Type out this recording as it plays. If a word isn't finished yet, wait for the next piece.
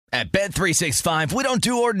At Bet365, we don't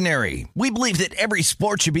do ordinary. We believe that every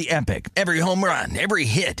sport should be epic. Every home run, every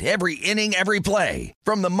hit, every inning, every play.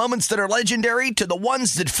 From the moments that are legendary to the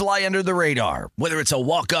ones that fly under the radar. Whether it's a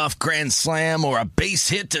walk-off grand slam or a base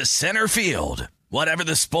hit to center field. Whatever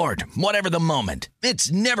the sport, whatever the moment.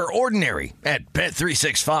 It's never ordinary at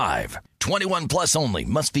Bet365. 21 plus only.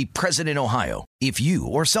 Must be present in Ohio. If you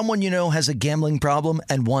or someone you know has a gambling problem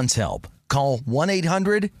and wants help, call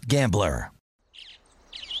 1-800-GAMBLER.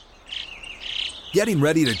 Getting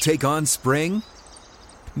ready to take on spring?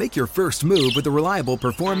 Make your first move with the reliable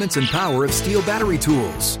performance and power of Steel battery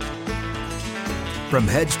tools. From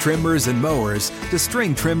hedge trimmers and mowers to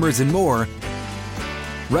string trimmers and more,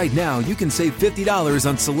 right now you can save $50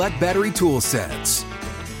 on select battery tool sets.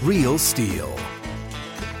 Real Steel.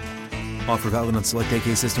 Offer valid on select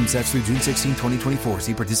AK system sets through June 16, 2024.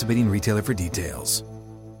 See participating retailer for details.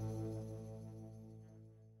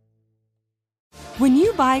 When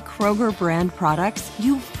you buy Kroger brand products,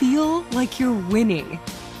 you feel like you're winning.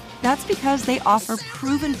 That's because they offer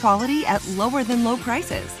proven quality at lower than low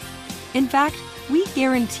prices. In fact, we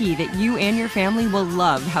guarantee that you and your family will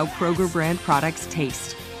love how Kroger brand products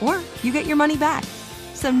taste, or you get your money back.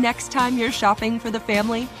 So next time you're shopping for the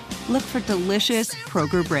family, look for delicious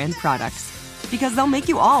Kroger brand products, because they'll make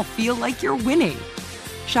you all feel like you're winning.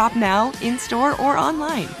 Shop now, in-store, or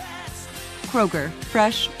online. Kroger,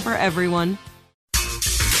 fresh for everyone.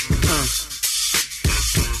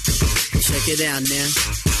 Check it out now.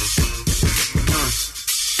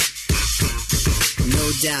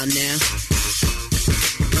 No doubt now.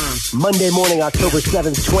 Monday morning, October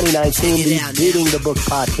 7th, 2019, the Beating the Book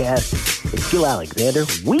podcast. It's Gil Alexander,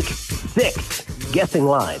 week 6, guessing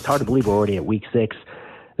lines. Hard to believe we're already at week 6.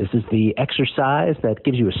 This is the exercise that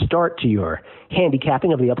gives you a start to your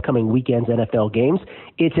handicapping of the upcoming weekend's NFL games.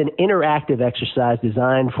 It's an interactive exercise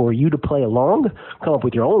designed for you to play along, come up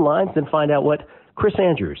with your own lines, and find out what Chris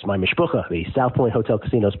Andrews, my mishpucha, the South Point Hotel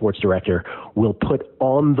Casino sports director, will put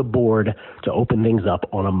on the board to open things up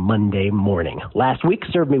on a Monday morning. Last week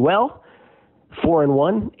served me well.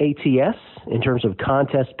 4-1 ATS in terms of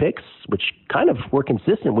contest picks, which kind of were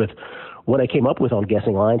consistent with what I came up with on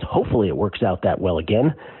guessing lines. Hopefully it works out that well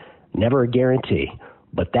again. Never a guarantee,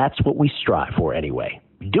 but that's what we strive for anyway.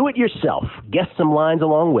 Do it yourself. Guess some lines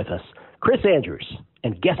along with us. Chris Andrews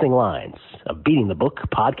and Guessing Lines, a Beating the Book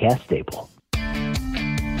podcast staple.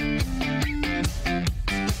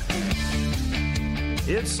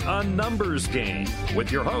 It's a numbers game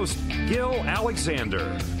with your host, Gil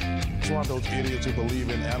Alexander. It's one of those idiots who believe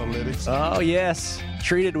in analytics. Oh, yes.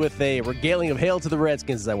 Treated with a regaling of hail to the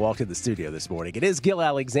Redskins as I walked in the studio this morning. It is Gil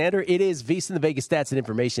Alexander. It is VSiN, the Vegas Stats and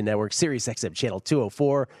Information Network, Sirius XM Channel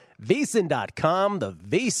 204, VSiN.com, the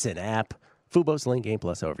VSiN app, Fubo's Lane Game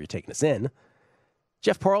Plus, however you're taking us in.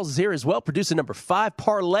 Jeff Parles is here as well. Producer number 5,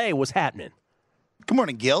 Parlay. What's happening? Good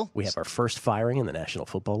morning, Gil. We have our first firing in the National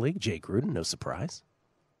Football League. Jay Gruden, no surprise.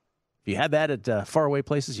 If you had that at faraway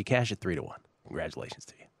places, you cash it 3-1. Congratulations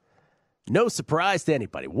to you. No surprise to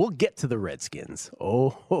anybody. We'll get to the Redskins.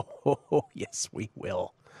 Oh, yes, we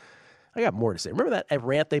will. I got more to say. Remember that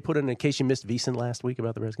rant they put in case you missed VSiN last week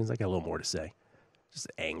about the Redskins? I got a little more to say. Just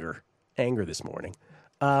anger this morning.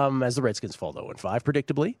 As the Redskins fall 0-5,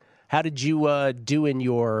 predictably. How did you do in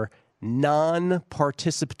your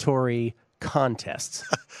non-participatory contests?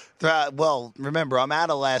 Well, remember, I'm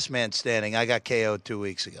out of last man standing. I got KO'd 2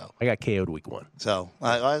 weeks ago. I got KO'd week 1. So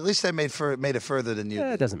at least I made it further than you.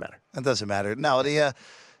 Yeah, it doesn't matter. It doesn't matter. No, the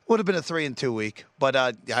would have been a 3-2 week, but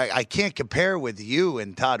I can't compare with you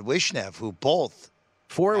and Todd Wishnev, who both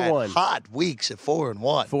 4-1 had hot weeks at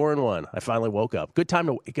 4-1. 4-1. I finally woke up. Good time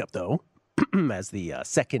to wake up though, as the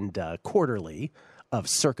second quarterly of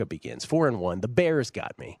Circa begins. 4-1. The Bears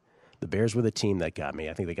got me. The Bears were the team that got me.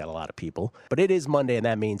 I think they got a lot of people. But it is Monday, and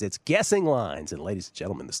that means it's Guessing Lines. And ladies and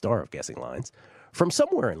gentlemen, the star of Guessing Lines, from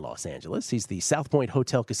somewhere in Los Angeles, he's the South Point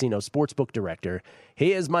Hotel Casino Sportsbook Director.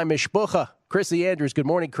 He is my mishpucha, Chrissy Andrews. Good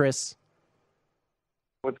morning, Chris.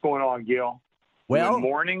 What's going on, Gil? Well, good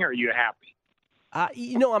morning, or are you happy?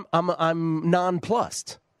 I'm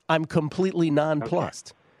nonplussed. I'm completely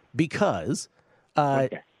nonplussed because, Jay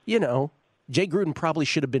Gruden probably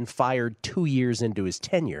should have been fired 2 years into his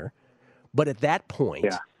tenure. But at that point,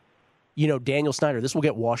 Daniel Snyder, this will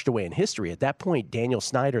get washed away in history. At that point, Daniel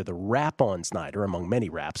Snyder, the rap on Snyder, among many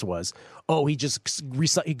raps, was, he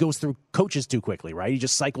goes through coaches too quickly, right? He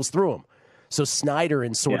just cycles through them. So Snyder,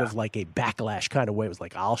 in sort of like a backlash kind of way, was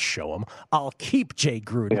like, I'll show him. I'll keep Jay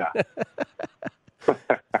Gruden. Yeah.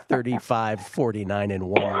 35, 49, and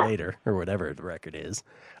 1 later, or whatever the record is.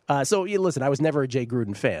 Listen, I was never a Jay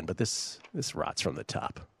Gruden fan, but this rots from the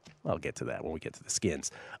top. I'll get to that when we get to the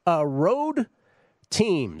Skins. Road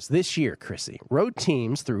teams this year, Chrissy, road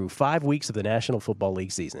teams through 5 weeks of the National Football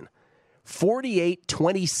League season, 48,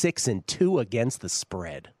 26, and 2 against the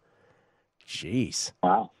spread. Jeez.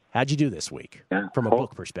 Wow. How'd you do this week from a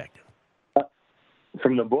book perspective?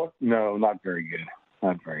 From the book? No, not very good.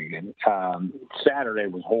 Not very good. Saturday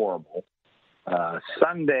was horrible.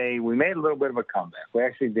 Sunday, we made a little bit of a comeback. We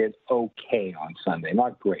actually did okay on Sunday.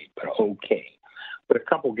 Not great, but okay. But a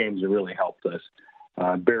couple games that really helped us.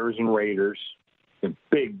 Bears and Raiders. A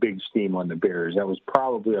big steam on the Bears. That was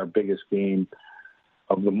probably our biggest game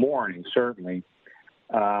of the morning, certainly.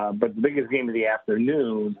 But the biggest game of the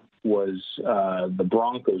afternoon was the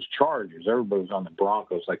Broncos-Chargers. Everybody was on the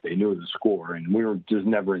Broncos like they knew the score, and we were just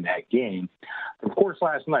never in that game. Of course,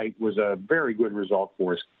 last night was a very good result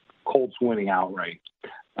for us. Colts winning outright.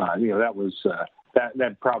 That was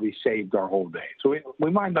that probably saved our whole day. So we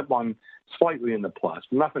wind up on slightly in the plus.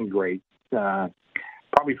 Nothing great.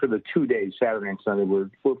 Probably for the 2 days, Saturday and Sunday,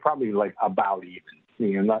 we're probably like about even.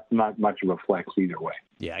 Not much of a flex either way.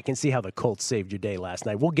 Yeah, I can see how the Colts saved your day last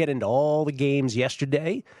night. We'll get into all the games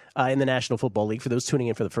yesterday in the National Football League. For those tuning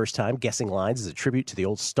in for the first time, Guessing Lines is a tribute to the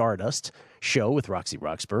old Stardust show with Roxy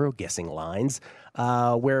Roxborough, Guessing Lines,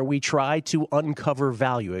 where we try to uncover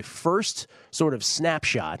value, a first sort of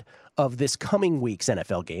snapshot of this coming week's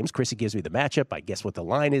NFL games. Chrissy gives me the matchup. I guess what the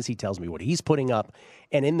line is. He tells me what he's putting up.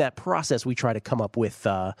 And in that process, we try to come up with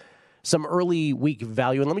some early week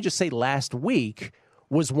value. And let me just say last week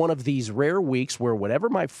was one of these rare weeks where whatever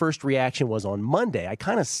my first reaction was on Monday, I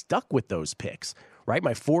kind of stuck with those picks, right?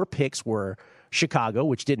 My 4 picks were Chicago,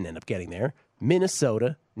 which didn't end up getting there,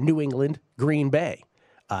 Minnesota, New England, Green Bay.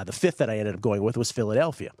 The 5th that I ended up going with was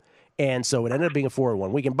Philadelphia. And so it ended up being a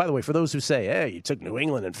 4-1 week. And by the way, for those who say, hey, you took New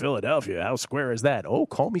England and Philadelphia, how square is that? Oh,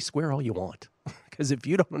 call me square all you want. Because if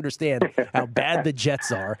you don't understand how bad the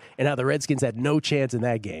Jets are and how the Redskins had no chance in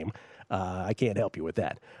that game, I can't help you with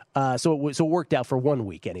that. So it worked out for 1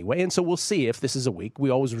 week anyway. And so we'll see if this is a week. We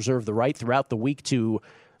always reserve the right throughout the week to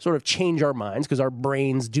sort of change our minds because our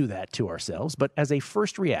brains do that to ourselves. But as a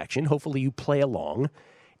first reaction, hopefully you play along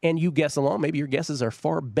and you guess along. Maybe your guesses are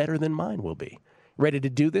far better than mine will be. Ready to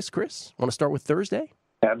do this, Chris? Want to start with Thursday?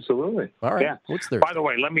 Absolutely. All right. Yeah. What's Thursday? By the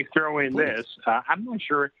way, let me throw in this. I'm not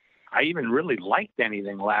sure I even really liked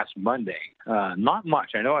anything last Monday. Not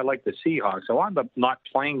much. I know I like the Seahawks. I wound up not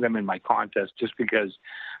playing them in my contest just because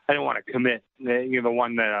I didn't want to commit.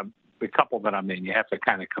 The couple that I'm in, you have to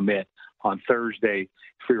kind of commit on Thursday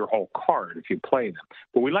for your whole card if you play them.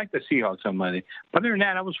 But we like the Seahawks on Monday. But other than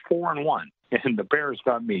that, I was 4-1, and the Bears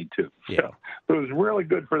got me too. Yeah. So it was really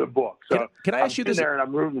good for the book. So can I ask you this? There, and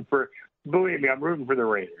I'm rooting for. Believe me, I'm rooting for the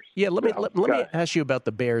Raiders. Yeah, let me ask you about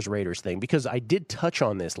the Bears-Raiders thing, because I did touch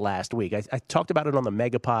on this last week. I talked about it on the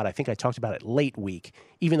Megapod. I think I talked about it late week,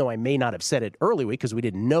 even though I may not have said it early week because we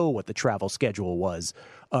didn't know what the travel schedule was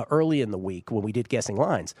early in the week when we did Guessing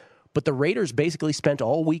Lines. But the Raiders basically spent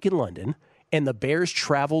all week in London, and the Bears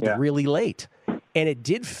traveled really late. And it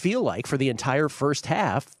did feel like for the entire first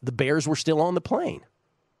half, the Bears were still on the plane.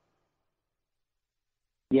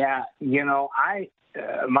 Yeah,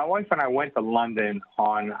 my wife and I went to London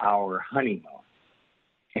on our honeymoon,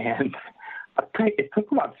 and it took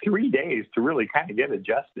about 3 days to really kind of get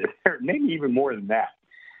adjusted, or maybe even more than that.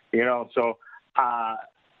 So I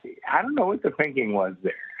don't know what the thinking was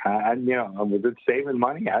there. Was it saving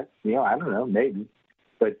money? I don't know, maybe,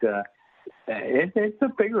 but it's a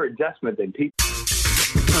bigger adjustment than people.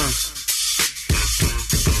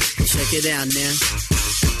 Check it out now.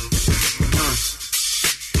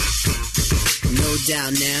 No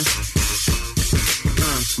doubt now.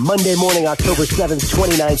 Monday morning, October 7th,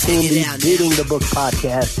 2019, the Beating the Book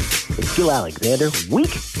podcast. It's Gil Alexander, week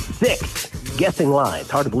 6, Guessing Lines.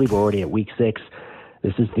 Hard to believe we're already at week 6.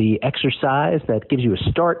 This is the exercise that gives you a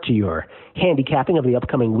start to your handicapping of the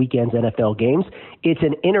upcoming weekend's NFL games. It's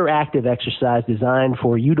an interactive exercise designed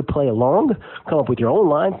for you to play along, come up with your own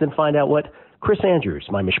lines, then find out what Chris Andrews,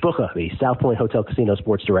 my mishpucha, the South Point Hotel Casino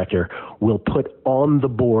sports director, will put on the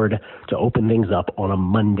board to open things up on a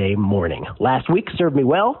Monday morning. Last week served me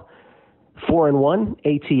well. 4-1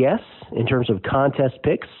 ATS in terms of contest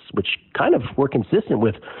picks, which kind of were consistent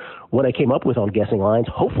with what I came up with on Guessing Lines.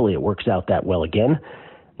 Hopefully it works out that well again.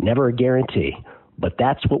 Never a guarantee, but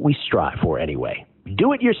that's what we strive for anyway.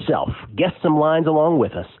 Do it yourself. Guess some lines along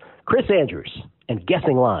with us. Chris Andrews and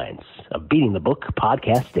Guessing Lines, a Beating the Book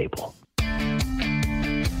podcast staple.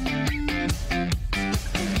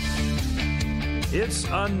 It's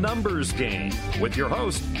a numbers game with your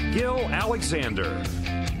host, Gil Alexander.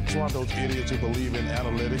 It's one of those idiots who believe in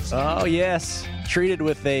analytics. Oh, yes. Treated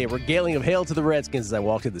with a regaling of hail to the Redskins as I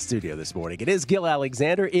walked in the studio this morning. It is Gil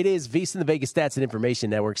Alexander. It is VSiN, the Vegas Stats and Information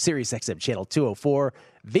Network, Sirius XM Channel 204,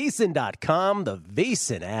 VSiN.com, the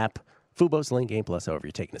VSiN app, Fubo's, Lane Game Plus, however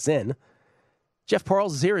you're taking us in. Jeff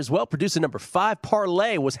Parles is here as well, producer number 5.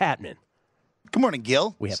 Parlay, what's happening? Good morning,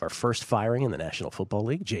 Gil. We have our first firing in the National Football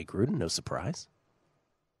League. Jay Gruden, no surprise.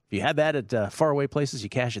 If you had that at faraway places, you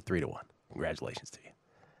cash it 3-1. Congratulations to you.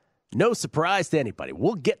 No surprise to anybody.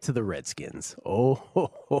 We'll get to the Redskins.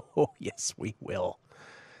 Oh, yes, we will.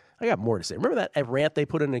 I got more to say. Remember that rant they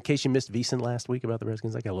put in case you missed VSiN last week about the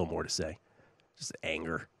Redskins? I got a little more to say. Just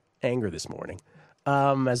anger this morning.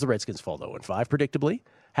 As the Redskins fall 0-5, predictably.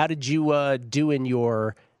 How did you do in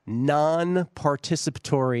your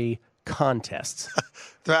non-participatory contests?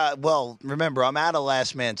 Well, remember, I'm out of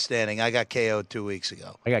last man standing. I got KO'd 2 weeks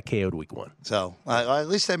ago. I got KO'd week 1. So at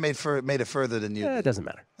least I made it further than you. It doesn't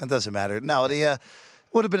matter. It doesn't matter. No, the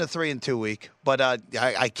would have been a 3-2 week, but I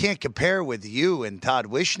can't compare with you and Todd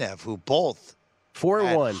Wishnev, who both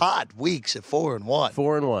 4-1 hot weeks at 4-1.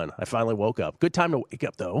 4-1. I finally woke up. Good time to wake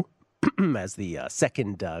up though, as the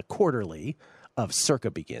second quarterly of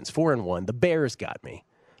Circa begins. 4-1. The Bears got me.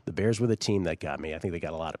 The Bears were the team that got me. I think they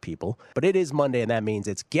got a lot of people. But it is Monday, and that means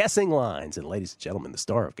it's Guessing Lines. And ladies and gentlemen, the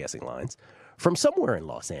star of Guessing Lines, from somewhere in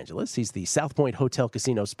Los Angeles, he's the South Point Hotel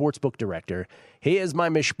Casino Sportsbook Director. He is my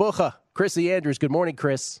mishpucha, Chrissy Andrews. Good morning,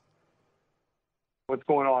 Chris. What's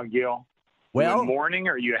going on, Gil? Well, good morning,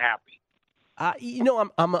 or are you happy?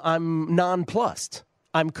 I'm nonplussed.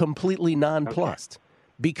 I'm completely nonplussed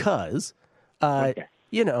because, Jay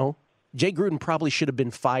Gruden probably should have been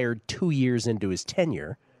fired 2 years into his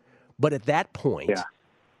tenure. But at that point,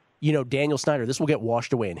 Daniel Snyder, this will get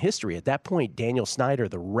washed away in history. At that point, Daniel Snyder,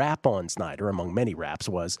 the rap on Snyder, among many raps,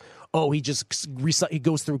 was, he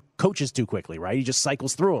goes through coaches too quickly, right? He just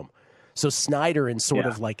cycles through them. So Snyder, in sort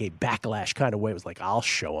of like a backlash kind of way, was like, I'll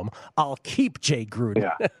show him. I'll keep Jay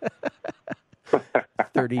Gruden. Yeah.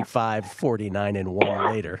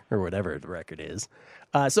 35-49-1 later, or whatever the record is.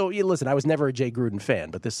 Listen, I was never a Jay Gruden fan,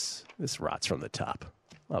 but this rots from the top.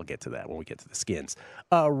 I'll get to that when we get to the Skins.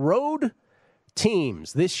 Road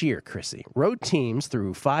teams this year, Chrissy. Road teams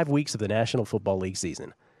through 5 weeks of the National Football League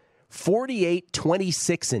season.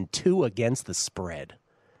 48-26-2 against the spread.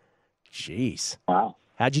 Jeez. Wow.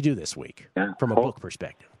 How'd you do this week from a book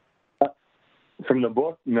perspective? From the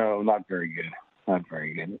book? No, not very good. Not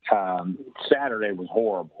very good. Saturday was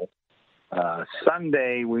horrible.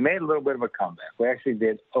 Sunday, we made a little bit of a comeback. We actually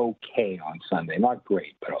did okay on Sunday. Not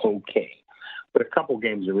great, but okay. But a couple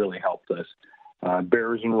games that really helped us.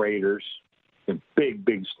 Bears and Raiders. A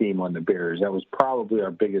big steam on the Bears. That was probably our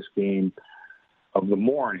biggest game of the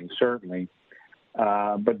morning, certainly.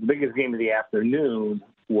 But the biggest game of the afternoon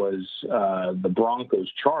was the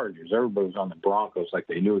Broncos-Chargers. Everybody was on the Broncos like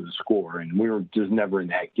they knew the score, and we were just never in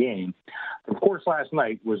that game. Of course, last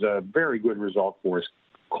night was a very good result for us.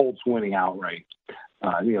 Colts winning outright.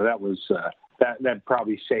 That was that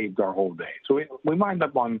probably saved our whole day. So we wind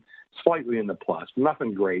up on slightly in the plus.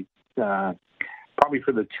 Nothing great. Probably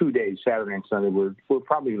for the 2 days, Saturday and Sunday, we're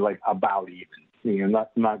probably like about even. Not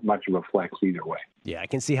much of a flex either way. Yeah, I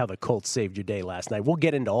can see how the Colts saved your day last night. We'll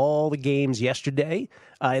get into all the games yesterday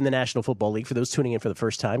in the National Football League. For those tuning in for the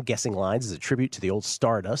first time, Guessing Lines is a tribute to the old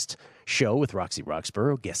Stardust show with Roxy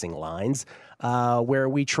Roxborough, Guessing Lines, where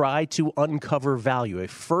we try to uncover value, a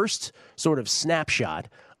first sort of snapshot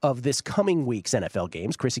of this coming week's NFL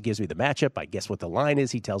games. Chrissy gives me the matchup. I guess what the line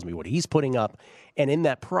is. He tells me what he's putting up. And in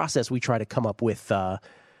that process, we try to come up with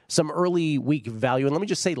some early week value. And let me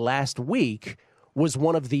just say last week was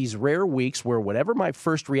one of these rare weeks where whatever my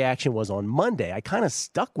first reaction was on Monday, I kind of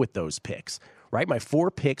stuck with those picks, right? My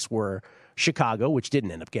 4 picks were Chicago, which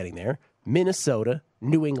didn't end up getting there, Minnesota,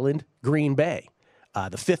 New England, Green Bay.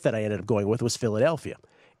 The 5th that I ended up going with was Philadelphia.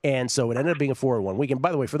 And so it ended up being a 4-1 week. And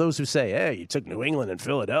by the way, for those who say, hey, you took New England and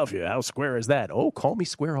Philadelphia, how square is that? Oh, call me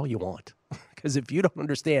square all you want. Because if you don't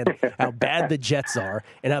understand how bad the Jets are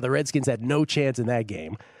and how the Redskins had no chance in that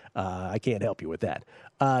game, I can't help you with that.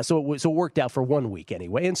 So it worked out for 1 week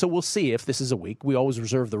anyway. And so we'll see if this is a week. We always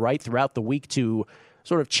reserve the right throughout the week to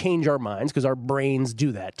sort of change our minds because our brains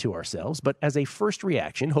do that to ourselves. But as a first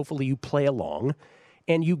reaction, hopefully you play along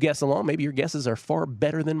and you guess along. Maybe your guesses are far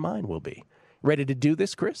better than mine will be. Ready to do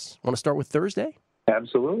this, Chris? Want to start with Thursday?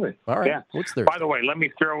 Absolutely. All right. Yeah. What's Thursday? By the way, let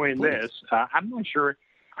me throw in this. I'm not sure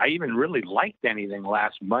I even really liked anything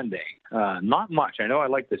last Monday. Not much. I know I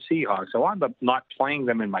like the Seahawks. I wound up not playing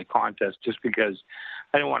them in my contest just because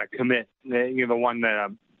I didn't want to commit.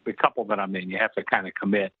 The couple that I'm in, you have to kind of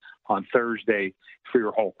commit. on Thursday for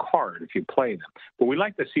your whole card if you play them. But we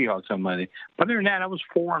like the Seahawks on Monday. But other than that, I was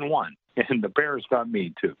 4-1, and the Bears got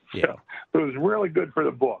me too. Yeah. So it was really good for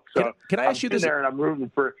the book. So can I ask you this? There and I'm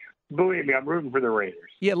rooting for. Believe me, I'm rooting for the Raiders.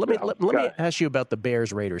 Yeah, let me ask you about the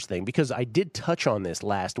Bears-Raiders thing, because I did touch on this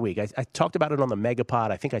last week. I talked about it on the Megapod.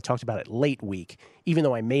 I think I talked about it late week, even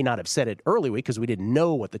though I may not have said it early week because we didn't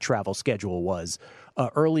know what the travel schedule was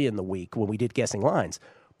early in the week when we did Guessing Lines.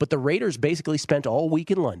 But the Raiders basically spent all week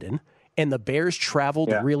in London, and the Bears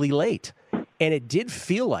traveled really late. And it did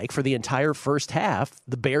feel like for the entire first half,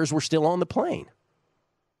 the Bears were still on the plane.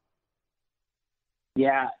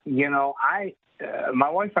 Yeah, my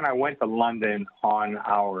wife and I went to London on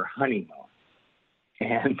our honeymoon,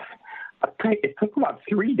 and it took about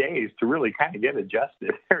 3 days to really kind of get adjusted,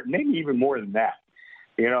 or maybe even more than that.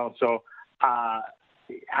 So I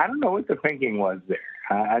don't know what the thinking was there.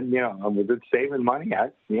 Was it saving money? I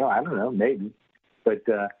don't know, maybe, but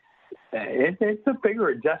it's a bigger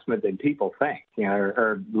adjustment than people think,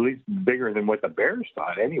 or at least bigger than what the Bears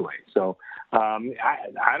thought anyway. So I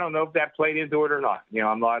don't know if that played into it or not.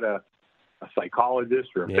 I'm not a psychologist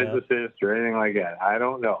or a physicist or anything like that. I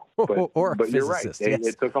don't know. But you're right.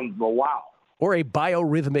 It took them a while. Or a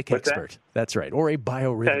biorhythmic expert. That's right. Or a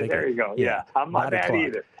biorhythmic. There you go. Yeah. I'm not that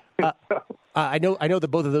either. I know that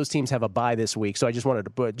both of those teams have a bye this week, so I just want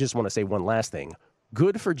to say one last thing.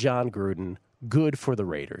 Good for John Gruden. Good for the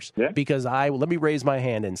Raiders. Yeah. Because let me raise my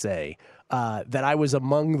hand and say that I was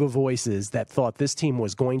among the voices that thought this team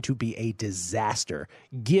was going to be a disaster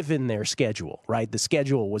given their schedule, right? The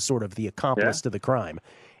schedule was sort of the accomplice to the crime.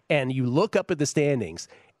 And you look up at the standings,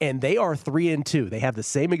 and they are 3-2. They have the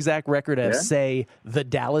same exact record as, say, the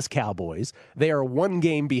Dallas Cowboys. They are one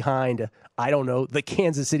game behind, the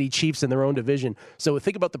Kansas City Chiefs in their own division. So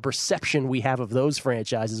think about the perception we have of those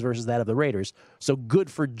franchises versus that of the Raiders. So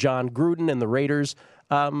good for John Gruden and the Raiders.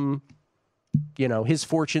 His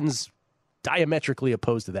fortunes diametrically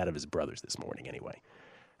opposed to that of his brothers this morning anyway.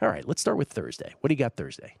 All right, let's start with Thursday. What do you got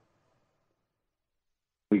Thursday?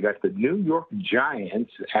 We got the New York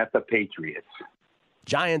Giants at the Patriots.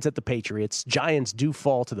 Giants at the Patriots. Giants do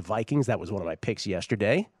fall to the Vikings. That was one of my picks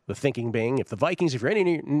yesterday. The thinking being, if you're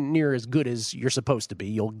any near as good as you're supposed to be,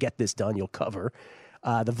 you'll get this done, you'll cover.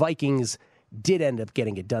 The Vikings did end up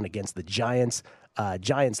getting it done against the Giants.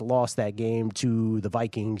 Giants lost that game to the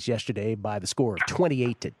Vikings yesterday by the score of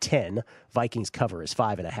 28-10. Vikings cover as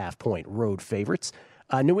 5.5-point road favorites.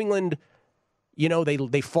 New England,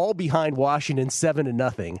 they fall behind Washington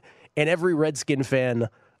 7-0, and every Redskin fan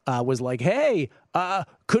was like, "Hey, not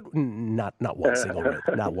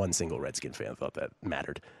one single Redskin fan thought that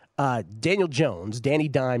mattered." Danny Dimes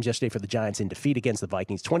yesterday for the Giants in defeat against the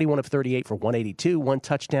Vikings, 21 of 38 for 182, one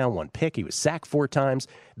touchdown, one pick. He was sacked 4 times.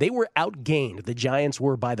 They were outgained, the Giants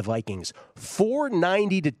were, by the Vikings,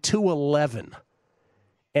 490-211.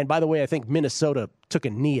 And by the way, I think Minnesota took a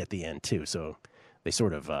knee at the end too, so they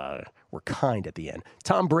sort of were kind at the end.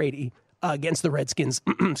 Tom Brady against the Redskins,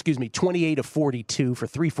 28 of 42 for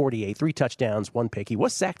 348, 3 touchdowns, 1 pick. He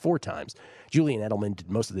was sacked 4 times. Julian Edelman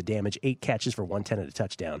did most of the damage, 8 catches for 110 and a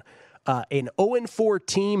touchdown. An 0-4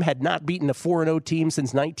 team had not beaten a 4-0 team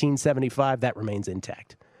since 1975. That remains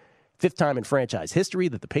intact. 5th time in franchise history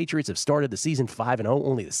that the Patriots have started the season 5-0,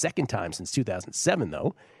 only the 2nd time since 2007,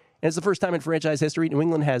 though. And it's the first time in franchise history New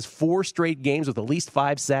England has 4 straight games with at least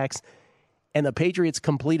 5 sacks, and the Patriots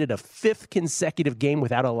completed a 5th consecutive game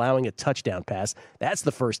without allowing a touchdown pass. That's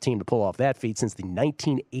the first team to pull off that feat since the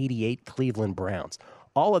 1988 Cleveland Browns.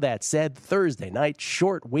 All of that said, Thursday night,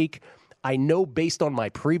 short week. I know based on my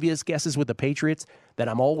previous guesses with the Patriots that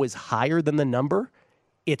I'm always higher than the number.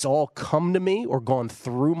 It's all come to me or gone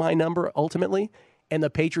through my number ultimately, and the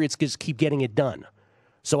Patriots just keep getting it done.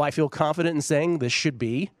 So I feel confident in saying this should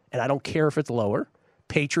be, and I don't care if it's lower,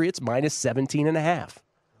 Patriots minus 17.5.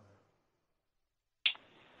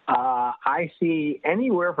 I see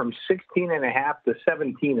anywhere from 16.5 to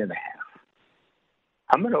 17.5.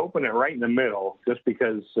 I'm going to open it right in the middle just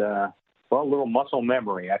because, a little muscle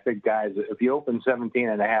memory. I think, guys, if you open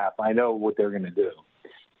 17.5, I know what they're going to do.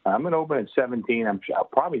 I'm going to open at 17. I'll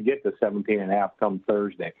probably get to 17.5 come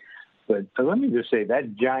Thursday. But let me just say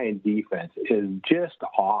that Giant defense is just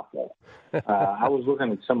awful. I was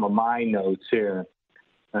looking at some of my notes here.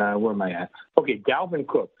 Where am I at? Okay, Dalvin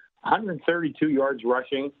Cook, 132 yards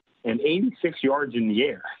rushing and 86 yards in the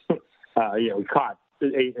air. He caught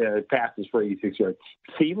 8 passes for 86 yards.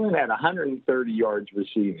 Thielen had 130 yards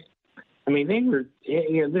receiving. I mean, they were,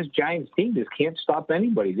 this Giants team just can't stop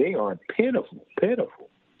anybody. They are pitiful.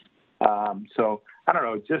 So, I don't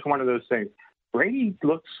know. It's just one of those things. Brady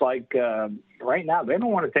looks like right now they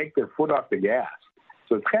don't want to take their foot off the gas.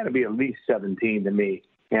 So it's got to be at least 17 to me.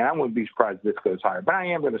 And I wouldn't be surprised if this goes higher. But I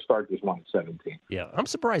am going to start this one at 17. Yeah, I'm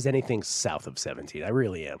surprised anything's south of 17. I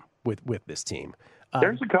really am with this team.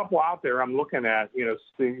 There's a couple out there I'm looking at,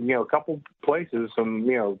 a couple places, some,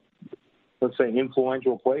 let's say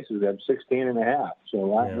influential places have 16.5.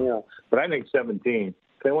 So, but I think 17.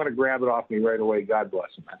 If they want to grab it off me right away, God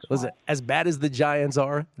bless them. Listen, as bad as the Giants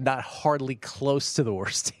are, not hardly close to the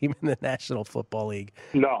worst team in the National Football League.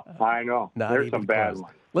 No, I know. There's some bad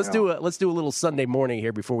ones. Let's do a little Sunday morning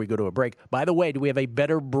here before we go to a break. By the way, do we have a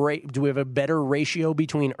better ratio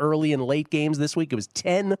between early and late games this week? It was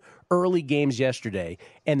 10 early games yesterday,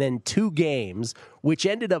 and then 2 games which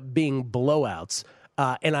ended up being blowouts.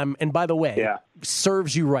 And by the way,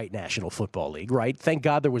 serves you right, National Football League, right? Thank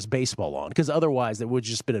God there was baseball on, because otherwise it would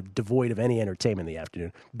just been devoid of any entertainment in the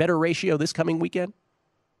afternoon. Better ratio this coming weekend?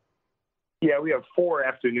 Yeah, we have 4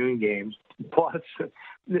 afternoon games. Plus,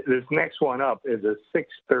 this next one up is a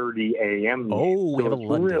 6:30 a.m. game. Oh, we have a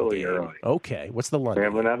London game. Early. Okay, what's the London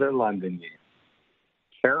game? We have another London game.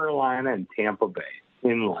 Carolina and Tampa Bay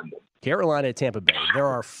in London. Carolina and Tampa Bay. There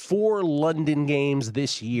are 4 London games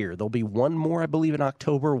this year. There'll be one more, I believe, in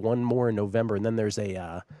October, one more in November, and then there's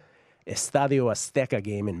a Estadio Azteca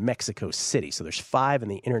game in Mexico City. So there's 5 in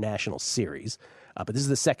the international series. But this is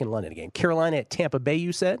the second London game. Carolina at Tampa Bay,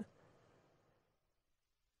 you said?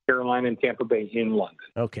 Carolina and Tampa Bay in London.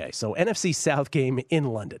 Okay, so NFC South game in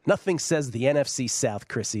London. Nothing says the NFC South,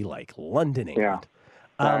 Chrissy, like London, England.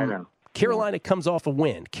 Yeah, I know. Carolina comes off a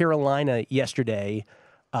win. Carolina yesterday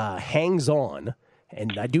hangs on,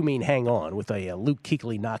 and I do mean hang on, with a Luke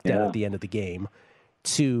Kuechly knockdown at the end of the game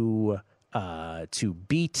to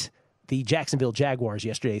beat the Jacksonville Jaguars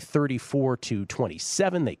yesterday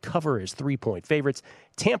 34-27. They cover as 3-point favorites.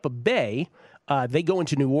 Tampa Bay, they go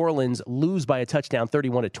into New Orleans, lose by a touchdown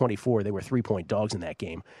 31-24. They were 3-point dogs in that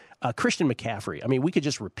game. Christian McCaffrey, I mean, we could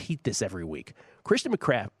just repeat this every week. Christian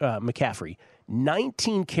McCaffrey,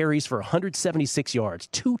 19 carries for 176 yards,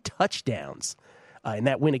 2 touchdowns. In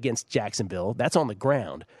that win against Jacksonville. That's on the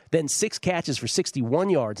ground. Then 6 catches for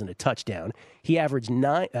 61 yards and a touchdown. He averaged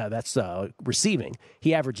receiving.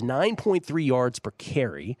 He averaged 9.3 yards per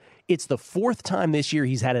carry. It's the 4th time this year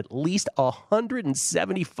he's had at least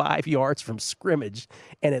 175 yards from scrimmage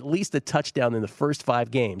and at least a touchdown in the first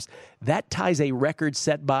 5 games. That ties a record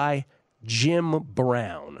set by Jim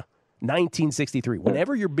Brown, 1963.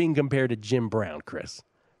 Whenever you're being compared to Jim Brown, Chris,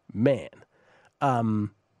 man,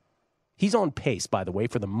 he's on pace, by the way,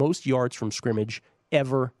 for the most yards from scrimmage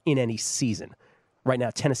ever in any season. Right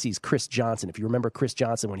now, Tennessee's Chris Johnson. If you remember Chris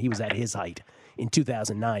Johnson when he was at his height in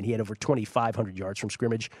 2009, he had over 2,500 yards from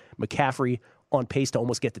scrimmage. McCaffrey on pace to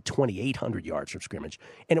almost get to 2,800 yards from scrimmage.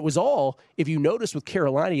 And it was all, if you noticed with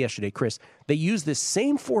Carolina yesterday, Chris, they used this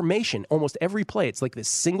same formation almost every play. It's like this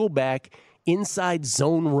single back inside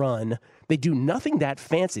zone run. They do nothing that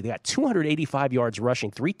fancy. They got 285 yards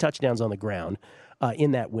rushing, 3 touchdowns on the ground.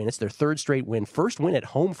 In that win. It's their 3rd straight win. First win at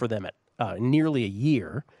home for them at nearly a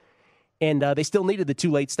year. And they still needed the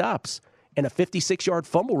 2 late stops. And a 56-yard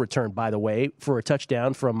fumble return, by the way, for a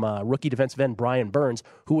touchdown from rookie defensive end Brian Burns,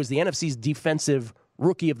 who was the NFC's Defensive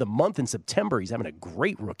Rookie of the Month in September. He's having a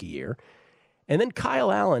great rookie year. And then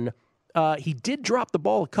Kyle Allen, he did drop the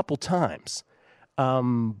ball a couple times.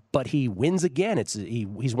 But he wins again.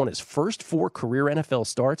 He's won his first 4 career NFL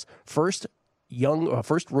starts, first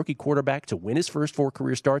rookie quarterback to win his first 4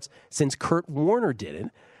 career starts since Kurt Warner did it.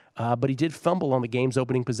 But he did fumble on the game's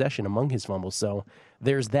opening possession among his fumbles. So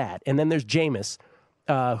there's that. And then there's Jameis,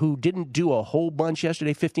 who didn't do a whole bunch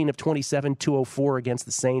yesterday, 15 of 27, 204 against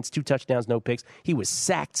the Saints, 2 touchdowns, no picks. He was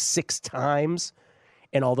sacked 6 times.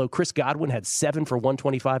 And although Chris Godwin had 7 for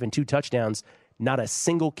 125 and 2 touchdowns, not a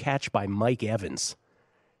single catch by Mike Evans,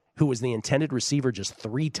 who was the intended receiver just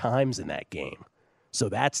 3 times in that game. So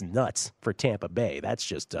that's nuts for Tampa Bay. That's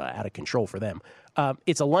just out of control for them.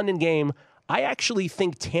 It's a London game. I actually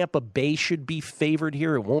think Tampa Bay should be favored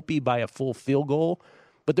here. It won't be by a full field goal.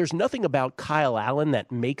 But there's nothing about Kyle Allen that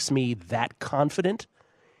makes me that confident.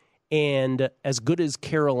 And as good as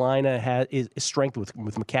Carolina has strength with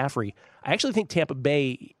McCaffrey, I actually think Tampa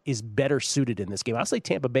Bay is better suited in this game. I'll say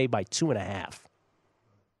Tampa Bay by 2.5.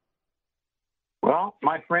 Well,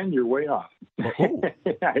 my friend, you're way off.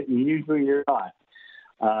 Usually you're not.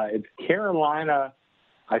 It's Carolina.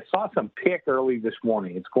 I saw some pick early this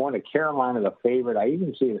morning. It's going to Carolina, the favorite. I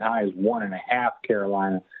even see as high as 1.5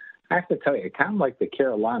 Carolina. I have to tell you, I kind of like the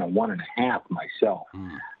Carolina 1.5 myself.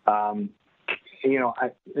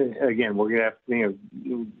 Again, we're going to have,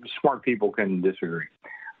 smart people can disagree.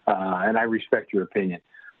 And I respect your opinion.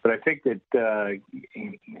 But I think that,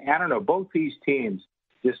 I don't know, both these teams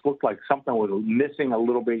just looked like something was missing a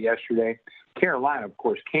little bit yesterday. Carolina, of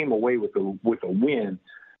course, came away with a win,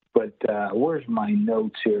 But where's my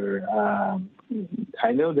notes here?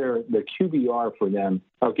 I know the QBR for them.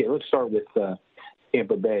 Okay, let's start with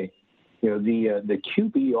Tampa Bay. The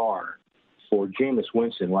QBR for Jameis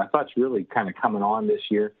Winston, well, I thought it's really kind of coming on this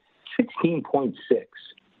year, 16.6.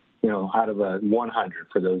 Out of a 100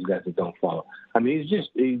 for those guys that don't follow. I mean,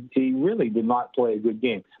 he really did not play a good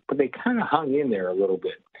game, but they kind of hung in there a little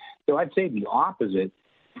bit. So I'd say the opposite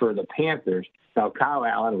for the Panthers. Now, Kyle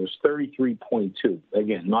Allen was 33.2.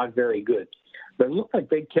 Again, not very good. But it looked like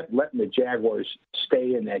they kept letting the Jaguars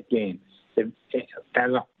stay in that game. As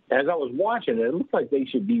I was watching it, it looked like they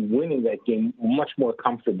should be winning that game much more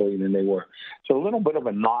comfortably than they were. So a little bit of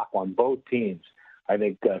a knock on both teams, I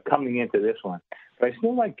think, coming into this one. But I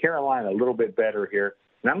still like Carolina a little bit better here,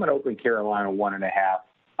 and I'm going to open Carolina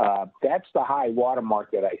 1.5. That's the high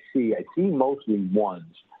watermark that I see. I see mostly ones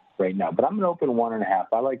right now, but I'm going to open 1.5.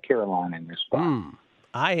 I like Carolina in this spot.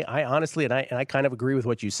 I honestly, and I kind of agree with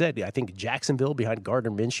what you said. I think Jacksonville behind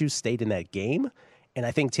Gardner Minshew stayed in that game, and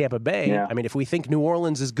I think Tampa Bay, I mean, if we think New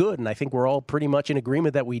Orleans is good, and I think we're all pretty much in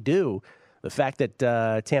agreement that we do, the fact that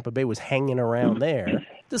Tampa Bay was hanging around there,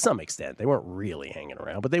 to some extent, they weren't really hanging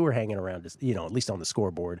around, but they were hanging around, at least on the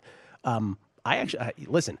scoreboard.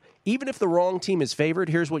 Listen, even if the wrong team is favored,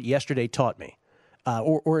 here's what yesterday taught me,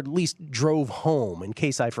 or at least drove home in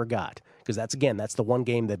case I forgot, because that's the one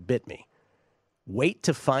game that bit me. Wait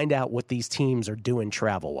to find out what these teams are doing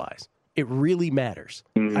travel-wise. It really matters.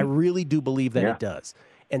 I really do believe that it does.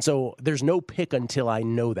 And so there's no pick until I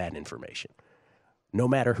know that information, no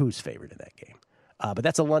matter who's favored in that game. But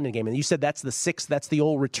that's a London game. And you said that's the 6th. That's the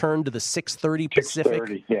old return to the 6:30 Pacific?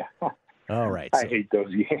 6:30, yeah. All right. I hate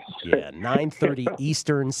those games. 9:30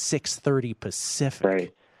 Eastern, 6:30 Pacific.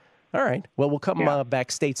 Right. All right. Well, we'll come back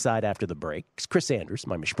stateside after the break. It's Chris Andrews,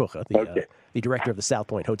 my mishpucha, the director of the South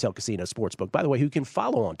Point Hotel Casino Sportsbook. By the way, who you can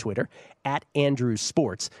follow on Twitter, @Andrews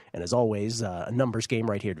Sports. And as always, a numbers game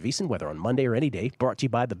right here at VSiN, whether on Monday or any day, brought to you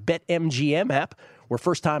by the BetMGM app, where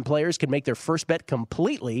first-time players can make their first bet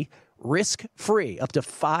completely risk-free, up to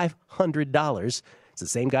 $500. It's the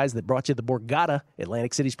same guys that brought you the Borgata,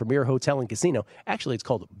 Atlantic City's premier hotel and casino. Actually, it's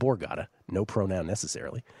called Borgata, no pronoun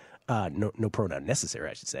necessarily. No pronoun necessary,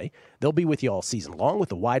 I should say. They'll be with you all season long with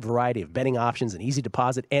a wide variety of betting options and easy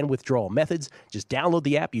deposit and withdrawal methods. Just download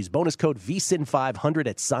the app, use bonus code VSIN500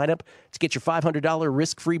 at sign-up to get your $500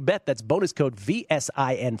 risk-free bet. That's bonus code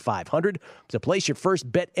VSIN500 to place your first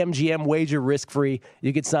BetMGM wager risk-free.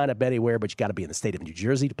 You can sign up anywhere, but you got to be in the state of New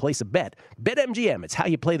Jersey to place a bet. BetMGM, it's how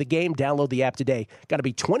you play the game. Download the app today. Got to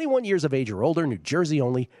be 21 years of age or older, New Jersey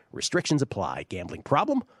only. Restrictions apply. Gambling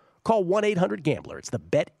problem? Call 1-800-GAMBLER. It's the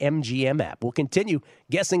BetMGM app. We'll continue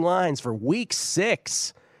guessing lines for Week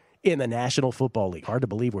 6 in the National Football League. Hard to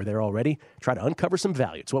believe we're there already. Try to uncover some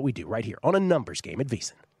value. It's what we do right here on A Numbers Game at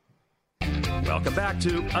VSiN. Welcome back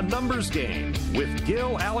to A Numbers Game with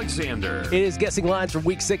Gil Alexander. It is guessing lines for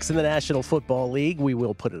Week 6 in the National Football League. We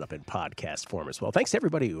will put it up in podcast form as well. Thanks to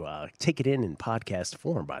everybody who take it in podcast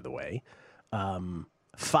form, by the way.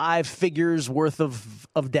 5 figures worth of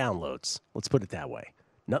downloads. Let's put it that way.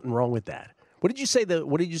 Nothing wrong with that. What did you say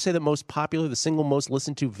the most popular, the single most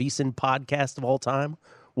listened to VSiN podcast of all time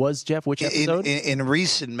was, Jeff? Which episode? In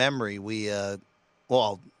recent memory,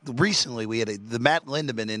 recently we had the Matt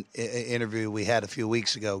Lindemann interview we had a few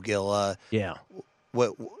weeks ago, Gil.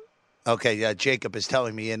 Jacob is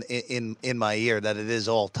telling me in my ear that it is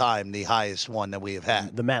all time the highest one that we have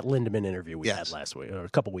had. The Matt Lindemann interview we had last week, or a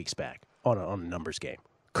couple weeks back on a Numbers Game.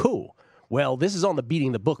 Cool. Well, this is on the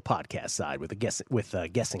Beating the Book podcast side with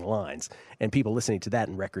guessing lines and people listening to that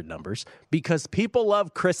in record numbers because people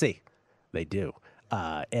love Chrissy. They do.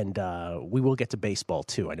 And we will get to baseball,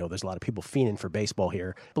 too. I know there's a lot of people fiending for baseball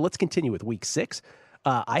here. But let's continue with Week 6.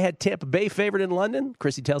 I had Tampa Bay favored in London.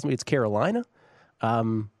 Chrissy tells me it's Carolina.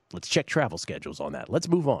 Let's check travel schedules on that. Let's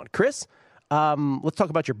move on. Chris, let's talk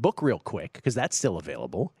about your book real quick because that's still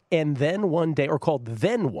available. And Then One Day, or called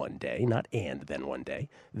Then One Day, not And Then One Day.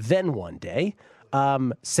 Then One Day.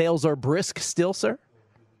 Sales are brisk still, sir?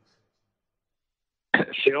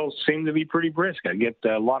 Sales seem to be pretty brisk. I get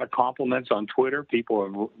a lot of compliments on Twitter. People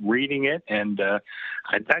are reading it, and I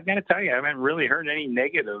got to tell you, I haven't really heard any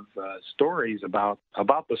negative stories about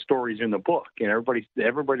the stories in the book. And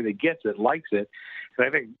everybody that gets it likes it. And I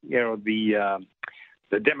think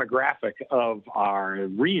the demographic of our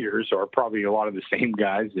readers are probably a lot of the same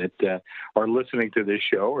guys that are listening to this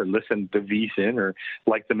show or listen to VSiN or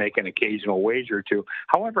like to make an occasional wager or two.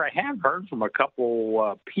 However, I have heard from a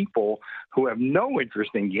couple people who have no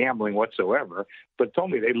interest in gambling whatsoever, but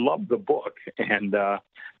told me they love the book. And, I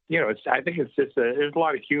think it's just there's a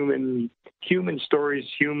lot of human stories,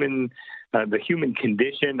 the human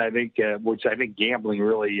condition, I think, which I think gambling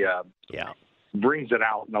really brings it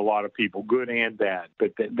out in a lot of people, good and bad.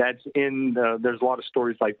 But that's there's a lot of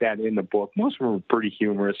stories like that in the book. Most of them are pretty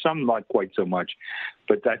humorous, some not quite so much.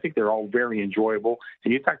 But I think they're all very enjoyable.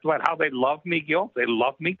 And you talked about how they love me, Gil. They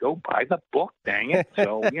love me. Go buy the book, dang it.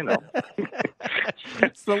 So,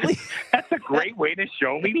 that's a great way to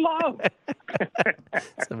show me love.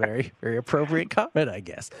 It's a very, very appropriate comment, I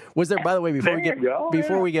guess. Was there, by the way,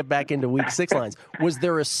 before we get back into Week 6 lines, was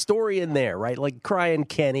there a story in there, right? Like Crying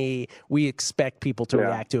Kenny, we expect people to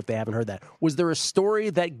react to if they haven't heard that. Was there a story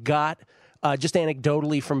that got, just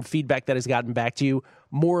anecdotally from feedback that has gotten back to you,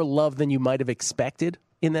 more love than you might have expected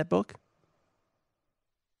in that book?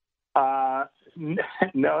 No,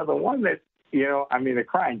 the one that, the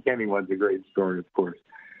Crying Kenny one's a great story, of course.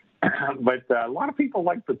 But a lot of people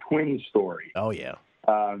like the twin story. Oh, yeah.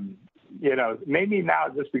 Maybe now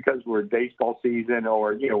just because we're baseball season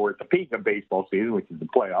or, we're at the peak of baseball season, which is the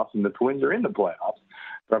playoffs, and the Twins are in the playoffs.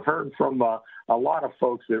 But I've heard from a lot of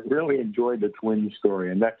folks that really enjoyed the twin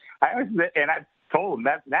story. And I told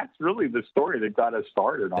them that's really the story that got us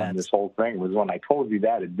started on this whole thing was when I told you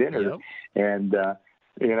that at dinner. Yep. And,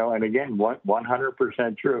 and again,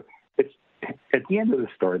 100% true. It's at the end of the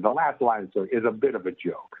story, the last line of the story is a bit of a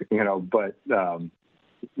joke, but,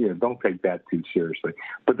 don't take that too seriously.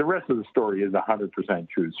 But the rest of the story is 100%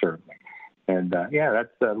 true, certainly. And,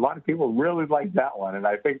 that's a lot of people really like that one. And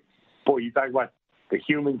I think, boy, you talk about the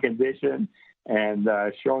human condition and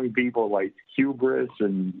showing people like hubris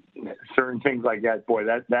and certain things like that. Boy,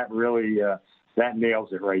 that really that nails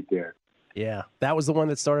it right there. Yeah, that was the one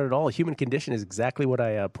that started it all. Human condition is exactly what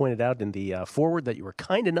I pointed out in the foreword that you were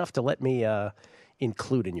kind enough to let me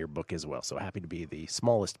include in your book as well. So happy to be the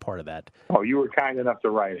smallest part of that. Oh, you were kind enough to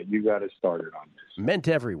write it. You got us started on this. Meant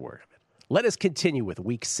every word of it. Let us continue with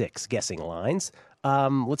Week 6 guessing lines.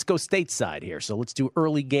 Let's go stateside here. So let's do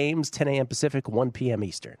early games, 10 a.m. Pacific, 1 p.m.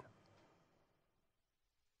 Eastern.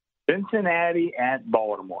 Cincinnati at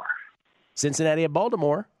Baltimore. Cincinnati at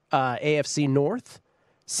Baltimore. AFC North.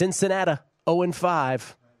 Cincinnati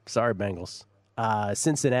 0-5. Sorry, Bengals.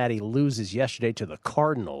 Cincinnati loses yesterday to the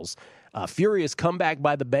Cardinals. Furious comeback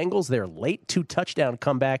by the Bengals. Their late 2-touchdown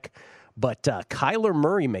comeback. But Kyler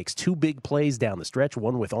Murray makes 2 big plays down the stretch,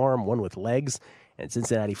 one with arm, one with legs, and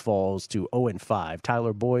Cincinnati falls to 0-5.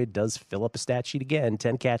 Tyler Boyd does fill up a stat sheet again,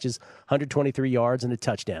 10 catches, 123 yards, and a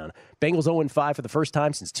touchdown. Bengals 0-5 for the first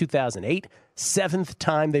time since 2008, 7th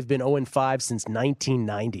time they've been 0-5 since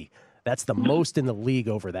 1990. That's the most in the league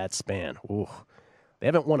over that span. Ooh. They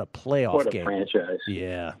haven't won a playoff game. What a franchise.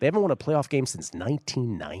 Yeah, they haven't won a playoff game since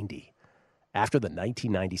 1990, after the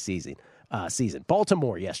 1990 season.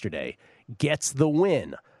 Baltimore yesterday gets the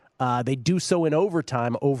win. They do so in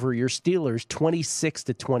overtime over your Steelers,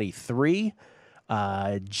 26-23.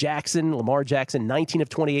 Lamar Jackson, 19 of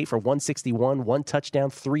 28 for 161, 1 touchdown,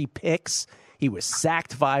 3 picks. He was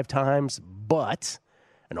sacked 5 times,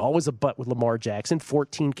 and always a but with Lamar Jackson,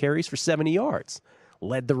 14 carries for 70 yards.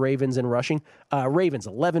 Led the Ravens in rushing. Ravens,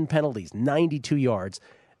 11 penalties, 92 yards.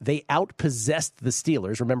 They outpossessed the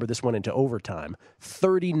Steelers. Remember, this went into overtime.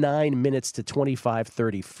 39 minutes to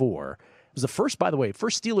 25-34. It was the first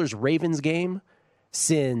Steelers-Ravens game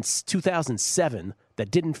since 2007 that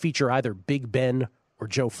didn't feature either Big Ben or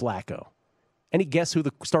Joe Flacco. Any guess who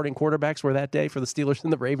the starting quarterbacks were that day for the Steelers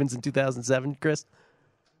and the Ravens in 2007, Chris?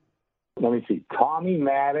 Let me see. Tommy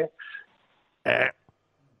Maddox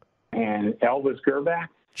and Elvis Grbac.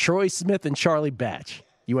 Troy Smith and Charlie Batch.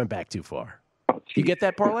 You went back too far. You get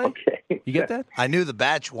that, parlay? Okay. You get that? I knew the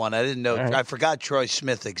Batch one. I didn't know. Right. I forgot Troy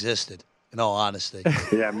Smith existed, in all honesty.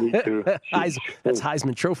 Yeah, me too. That's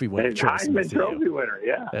Heisman Trophy winner. Heisman Trophy winner,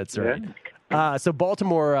 yeah. That's right. Yeah. So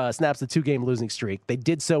Baltimore snaps the 2-game losing streak. They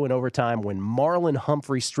did so in overtime when Marlon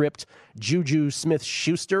Humphrey stripped Juju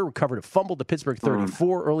Smith-Schuster, recovered a fumble to Pittsburgh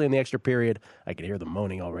 34 early in the extra period. I can hear the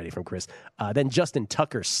moaning already from Chris. Then Justin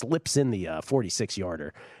Tucker slips in the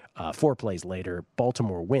 46-yarder. 4 plays later,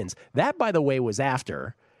 Baltimore wins. That, by the way, was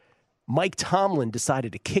after Mike Tomlin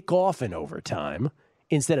decided to kick off in overtime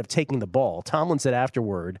instead of taking the ball. Tomlin said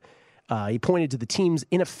afterward, he pointed to the team's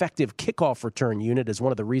ineffective kickoff return unit as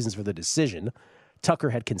one of the reasons for the decision. Tucker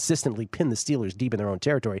had consistently pinned the Steelers deep in their own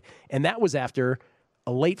territory, and that was after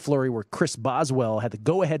a late flurry where Chris Boswell had the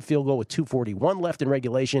go-ahead field goal with 2:41 left in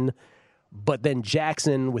regulation. But then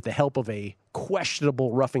Jackson, with the help of a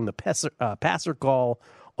questionable roughing the passer call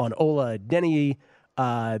on Ola Adeniyi,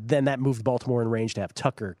 then that moved Baltimore in range to have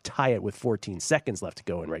Tucker tie it with 14 seconds left to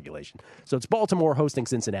go in regulation. So it's Baltimore hosting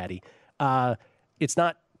Cincinnati. It's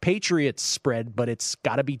not Patriots spread, but it's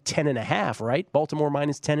got to be 10.5, right? Baltimore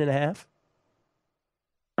minus 10.5.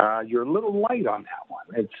 You're a little light on that one.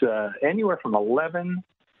 It's anywhere from 11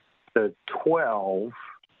 to 12.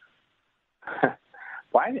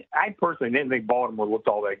 Well, I personally didn't think Baltimore looked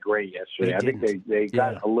all that great yesterday. I think they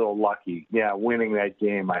got a little lucky, winning that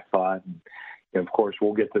game, I thought. And of course,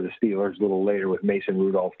 we'll get to the Steelers a little later with Mason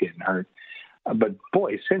Rudolph getting hurt. But,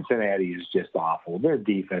 boy, Cincinnati is just awful. Their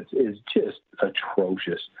defense is just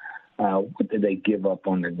atrocious. What did they give up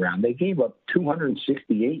on the ground? They gave up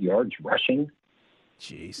 268 yards rushing.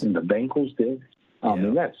 Jeez. And the Bengals did. I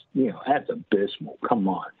mean, that's abysmal. Come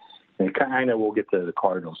on. And I know we'll get to the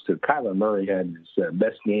Cardinals, too. Kyler Murray had his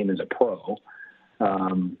best game as a pro.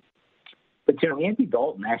 But, Andy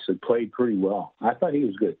Dalton actually played pretty well. I thought he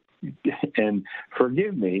was good. And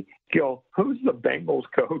forgive me, Gil, who's the Bengals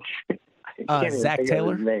coach? Zach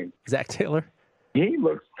Taylor. Zach Taylor. He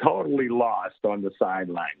looks totally lost on the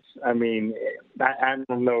sidelines. I mean, I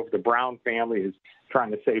don't know if the Brown family is trying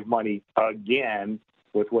to save money again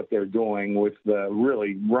with what they're doing with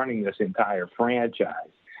really running this entire franchise.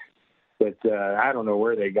 But I don't know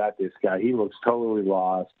where they got this guy. He looks totally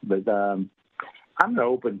lost. But I'm going to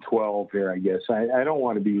open 12 here, I guess. I don't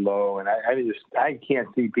want to be low, and I can't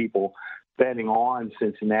see people betting on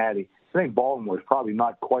Cincinnati. I think Baltimore is probably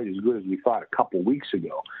not quite as good as we thought a couple weeks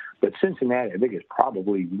ago. But Cincinnati, I think, is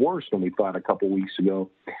probably worse than we thought a couple weeks ago.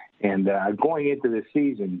 And going into this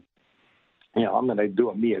season, I'm going to do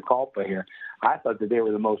a mea culpa here. I thought that they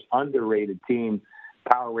were the most underrated team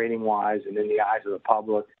power rating-wise and in the eyes of the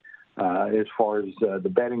public as far as the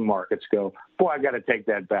betting markets go. Boy, I got to take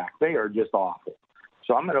that back. They are just awful.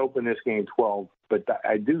 So I'm going to open this game 12, but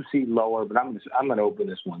I do see lower, but I'm going to open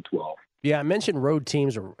this one 12. Yeah, I mentioned road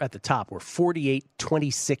teams are at the top. We're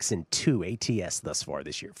 48-26-2 ATS thus far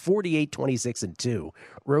this year. 48-26-2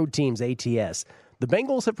 road teams ATS. The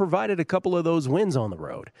Bengals have provided a couple of those wins on the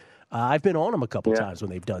road. I've been on them a couple times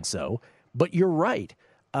when they've done so. But you're right.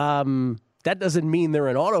 That doesn't mean they're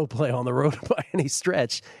an autoplay on the road by any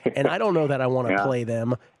stretch. And I don't know that I want to play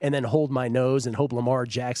them and then hold my nose and hope Lamar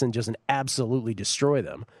Jackson doesn't absolutely destroy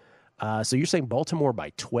them. So you're saying Baltimore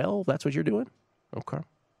by 12? That's what you're doing? Okay.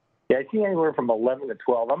 Yeah, I see anywhere from 11 to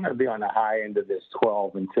 12. I'm going to be on the high end of this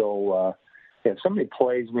 12 until if somebody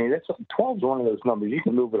plays me. 12 is one of those numbers. You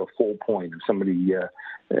can move it a full point if somebody, a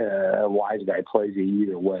wise guy, plays you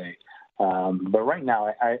either way. But right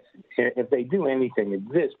now, if they do anything at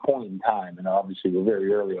this point in time, and obviously we're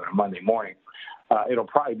very early on a Monday morning, it'll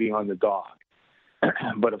probably be on the dog.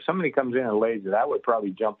 But if somebody comes in and lays it, I would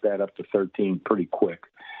probably jump that up to 13 pretty quick.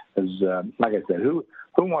 Because, like I said, who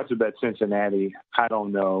wants to bet Cincinnati? I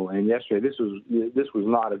don't know. And yesterday, this was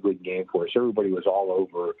not a good game for us. Everybody was all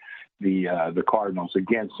over the Cardinals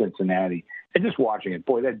against Cincinnati. And just watching it,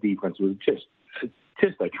 boy, that defense was just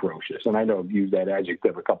atrocious. And I know I've used that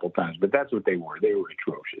adjective a couple of times, but that's what they were. They were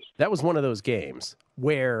atrocious. That was one of those games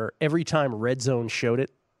where every time Red Zone showed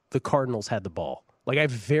it, the Cardinals had the ball. Like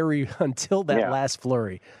until that last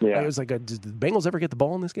flurry, I was like, did the Bengals ever get the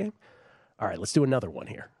ball in this game? All right, let's do another one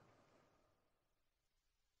here.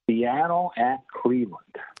 Seattle at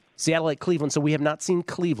Cleveland. Seattle at Cleveland. So we have not seen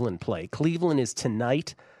Cleveland play. Cleveland is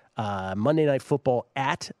tonight, Monday Night Football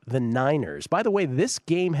at the Niners. By the way, this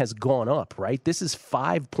game has gone up, right? This is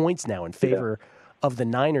 5 points now in favor of the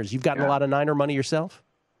Niners. You've gotten a lot of Niner money yourself?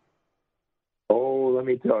 Oh, let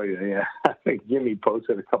me tell you. I think Jimmy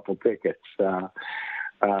posted a couple tickets. First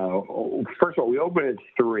of all, we opened at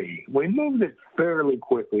 3. We moved it fairly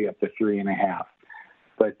quickly up to 3.5.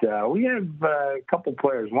 But we have a couple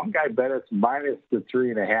players. One guy bet us minus the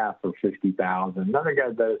 3.5 for $50,000. Another guy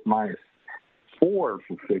bet us minus 4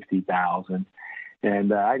 for $50,000.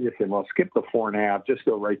 And I just said, well, skip the 4.5, just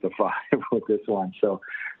go right to 5 with this one. So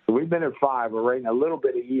we've been at 5. We're right in a little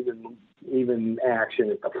bit of even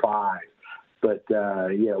action at the 5. But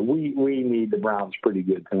we need the Browns pretty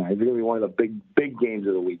good tonight. It's going to be one of the big games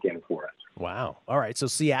of the weekend for us. Wow. All right. So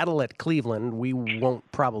Seattle at Cleveland, we won't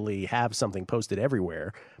probably have something posted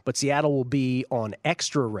everywhere, but Seattle will be on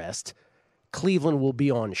extra rest. Cleveland will be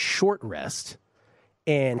on short rest,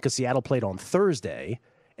 and because Seattle played on Thursday,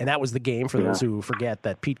 and that was the game for those who forget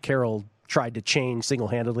that Pete Carroll tried to change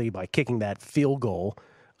single-handedly by kicking that field goal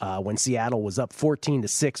when Seattle was up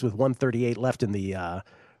 14-6 with 1:38 left in the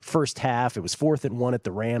first half. It was 4th and 1 at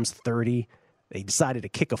the Rams 30. They decided to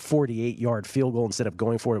kick a 48-yard field goal instead of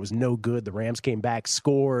going for it. It was no good. The Rams came back,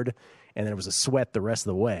 scored, and then it was a sweat the rest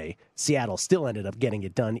of the way. Seattle still ended up getting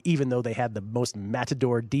it done, even though they had the most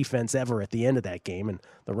matador defense ever at the end of that game, and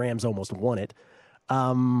the Rams almost won it.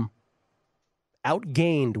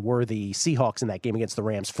 Outgained were the Seahawks in that game against the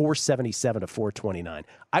Rams, 477 to 429.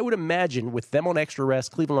 I would imagine with them on extra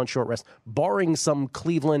rest, Cleveland on short rest, barring some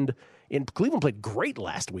Cleveland played great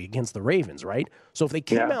last week against the Ravens, right? So if they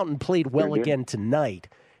came out and played well again tonight,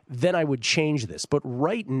 then I would change this. But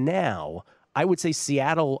right now, I would say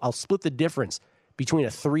Seattle, I'll split the difference between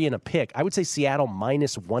a 3 and a pick. I would say Seattle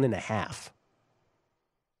minus 1.5.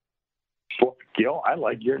 Well, Gil, I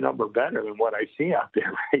like your number better than what I see out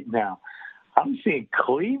there right now. I'm seeing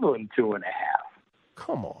Cleveland 2.5.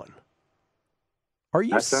 Come on. Are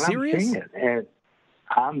you serious? I'm seeing. And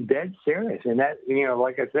I'm dead serious. And that,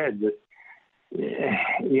 like I said, just,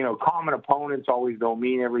 common opponents always don't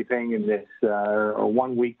mean everything in this, or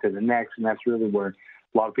 1 week to the next. And that's really where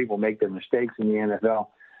a lot of people make their mistakes in the NFL.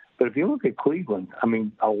 But if you look at Cleveland, I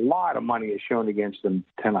mean, a lot of money is shown against them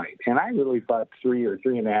tonight. And I really thought 3 or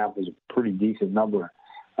 3.5 was a pretty decent number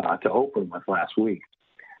to open with last week.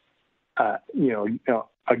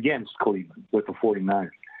 Against Cleveland with the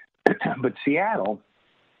 49ers. But Seattle,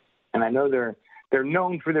 and I know they're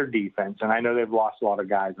known for their defense, and I know they've lost a lot of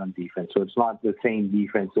guys on defense, so it's not the same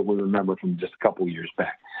defense that we remember from just a couple of years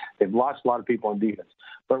back. They've lost a lot of people on defense.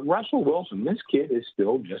 But Russell Wilson, this kid is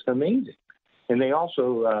still just amazing. And they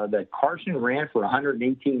also, that Carson ran for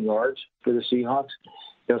 118 yards for the Seahawks.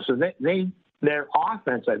 So their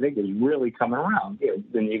offense, I think, is really coming around.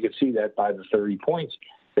 And you could see that by the 30 points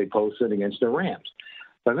they posted against the Rams.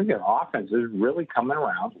 So I think their offense is really coming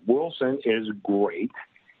around. Wilson is great.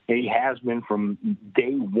 He has been from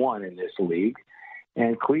day one in this league.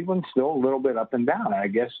 And Cleveland's still a little bit up and down. I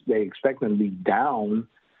guess they expect them to be down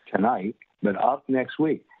tonight, but up next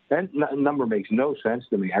week. That number makes no sense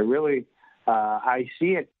to me. I really I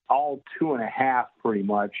see it all 2.5 pretty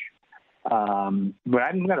much. But I'm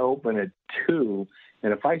going to open at 2.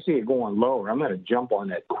 And if I see it going lower, I'm going to jump on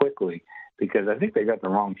that quickly, because I think they got the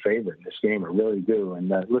wrong favorite in this game. I really do. And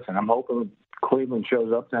listen, I'm hoping Cleveland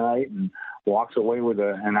shows up tonight and walks away with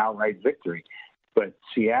an outright victory. But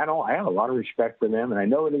Seattle, I have a lot of respect for them, and I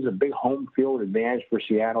know it is a big home field advantage for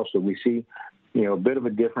Seattle, so we see, a bit of a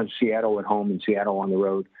difference, Seattle at home and Seattle on the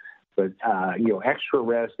road. But, extra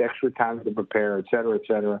rest, extra time to prepare, et cetera, et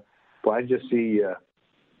cetera. But I just see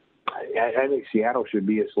I think Seattle should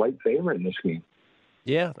be a slight favorite in this game.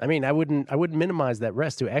 Yeah, I mean, I wouldn't minimize that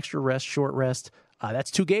rest too. Extra rest, short rest.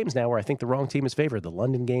 That's 2 games now where I think the wrong team is favored. The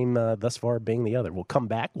London game thus far being the other. We'll come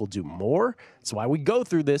back. We'll do more. That's why we go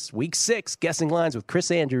through this Week 6 guessing lines with Chris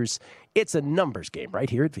Andrews. It's a numbers game right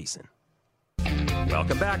here at VSiN.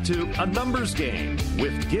 Welcome back to A Numbers Game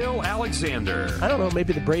with Gil Alexander. I don't know.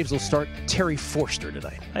 Maybe the Braves will start Terry Forster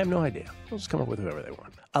tonight. I have no idea. They'll just come up with whoever they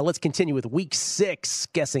want. Let's continue with Week 6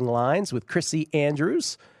 guessing lines with Chrissy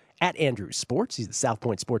Andrews at Andrews Sports. He's the South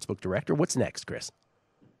Point Sportsbook Director. What's next, Chris?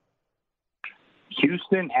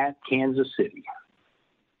 Houston at Kansas City.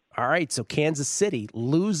 All right, so Kansas City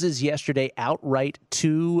loses yesterday outright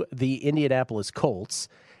to the Indianapolis Colts,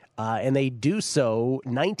 and they do so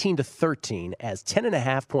 19-13 as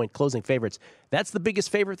 10.5-point closing favorites. That's the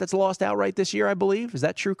biggest favorite that's lost outright this year, I believe. Is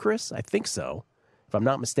that true, Chris? I think so, if I'm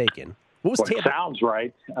not mistaken. What was Tampa? Sounds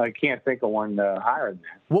right. I can't think of one higher than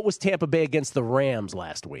that. What was Tampa Bay against the Rams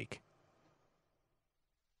last week?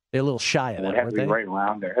 They're a little shy of that, weren't they? Right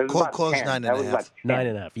around there. Close 9.5.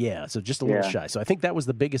 9.5, yeah. So just a little shy. So I think that was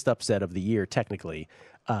the biggest upset of the year, technically,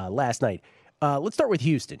 last night. Let's start with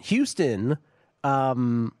Houston. Houston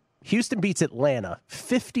beats Atlanta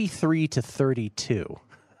 53-32.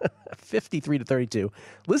 53-32.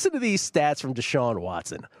 Listen to these stats from Deshaun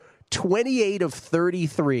Watson. 28 of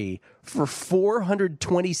 33 for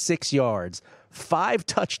 426 yards, 5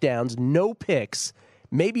 touchdowns, no picks.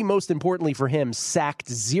 Maybe most importantly for him, sacked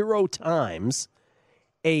 0 times,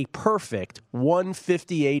 a perfect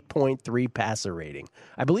 158.3 passer rating.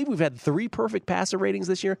 I believe we've had 3 perfect passer ratings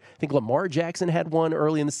this year. I think Lamar Jackson had one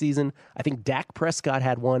early in the season. I think Dak Prescott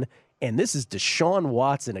had one. And this is Deshaun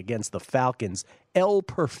Watson against the Falcons. El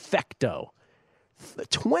Perfecto.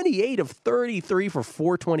 28 of 33 for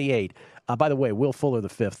 428. By the way, Will Fuller, the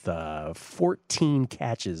fifth, 14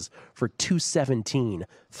 catches for 217,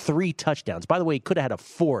 3 touchdowns. By the way, he could have had a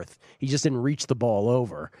 4th. He just didn't reach the ball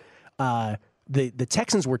over. The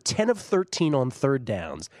Texans were 10 of 13 on third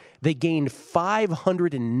downs. They gained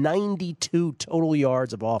 592 total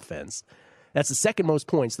yards of offense. That's the second most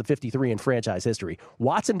points, the 53 in franchise history.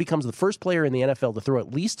 Watson becomes the first player in the NFL to throw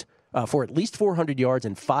at least for at least 400 yards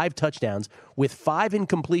and 5 touchdowns, with 5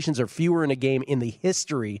 incompletions or fewer in a game in the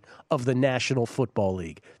history of the National Football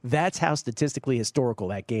League. That's how statistically historical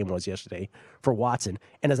that game was yesterday for Watson.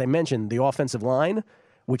 And as I mentioned, the offensive line,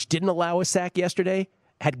 which didn't allow a sack yesterday,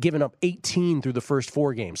 had given up 18 through the first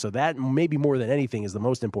 4 games. So that, maybe more than anything, is the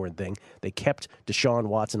most important thing. They kept Deshaun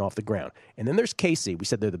Watson off the ground. And then there's KC. We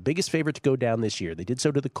said they're the biggest favorite to go down this year. They did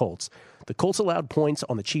so to the Colts. The Colts allowed points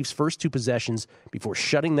on the Chiefs' first 2 possessions before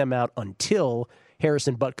shutting them out until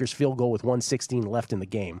Harrison Butker's field goal with 1:16 left in the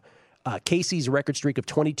game. KC's record streak of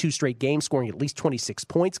 22 straight games, scoring at least 26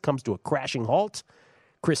 points, comes to a crashing halt.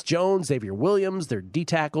 Chris Jones, Xavier Williams, their D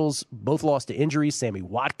tackles, both lost to injuries. Sammy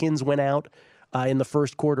Watkins went out in the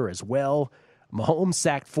first quarter as well. Mahomes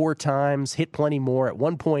sacked 4 times, hit plenty more. At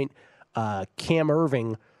one point, Cam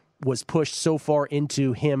Irving was pushed so far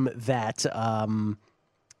into him that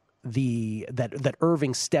that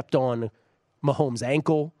Irving stepped on Mahomes'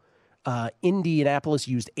 ankle. Indianapolis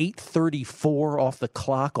used 8:34 off the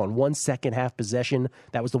clock on 1 second half possession.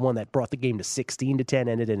 That was the one that brought the game to 16-10,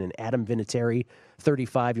 ended in an Adam Vinatieri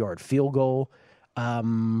 35-yard field goal.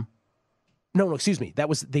 No, excuse me.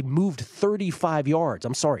 They moved 35 yards.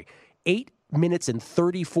 I'm sorry. 8 minutes and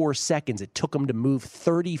 34 seconds it took them to move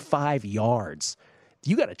 35 yards.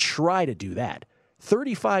 You got to try to do that.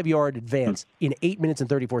 35-yard advance in 8 minutes and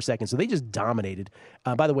 34 seconds. So they just dominated.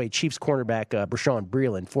 By the way, Chiefs cornerback Brashawn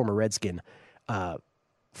Breeland, former Redskin,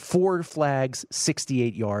 4 flags,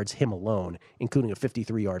 68 yards, him alone, including a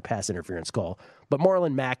 53-yard pass interference call. But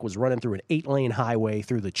Marlon Mack was running through an 8-lane highway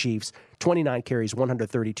through the Chiefs, 29 carries,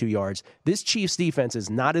 132 yards. This Chiefs defense is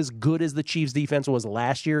not as good as the Chiefs defense was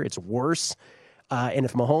last year. It's worse. And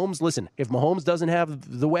if Mahomes doesn't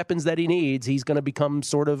have the weapons that he needs, he's going to become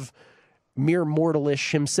sort of mere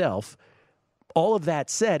mortalish himself. All of that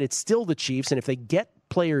said, it's still the Chiefs, and if they get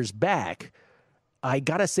players back, I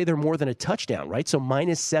got to say they're more than a touchdown, right? So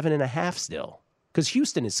minus 7.5 still, because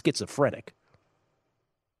Houston is schizophrenic.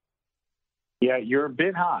 Yeah, you're a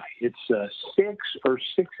bit high. It's 6 or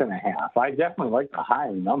 6.5. I definitely like the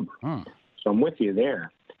higher number. So I'm with you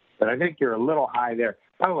there. But I think you're a little high there.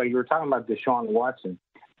 By the way, you were talking about Deshaun Watson.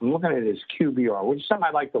 I'm looking at his QBR, which is something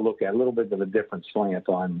I like to look at, a little bit of a different slant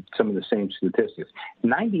on some of the same statistics.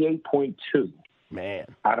 98.2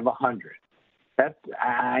 out of 100.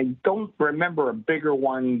 I don't remember a bigger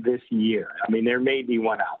one this year. I mean, there may be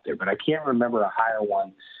one out there, but I can't remember a higher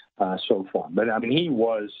one so far. But, I mean, he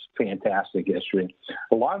was fantastic yesterday.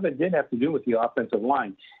 A lot of it did have to do with the offensive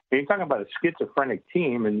line. And you're talking about a schizophrenic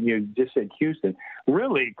team, and you just said Houston.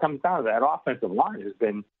 Really, it comes down to that offensive line has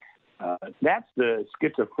been that's the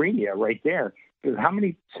schizophrenia right there. How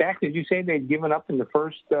many sacks did you say they'd given up in the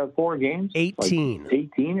first 4 games? 18. Like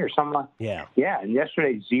 18 or something like that? Yeah. Yeah, and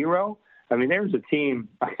yesterday, 0. I mean, there's a team.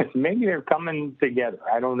 Maybe they're coming together.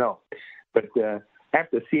 I don't know. But I have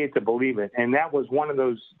to see it to believe it. And that was one of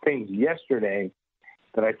those things yesterday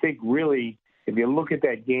that I think really, if you look at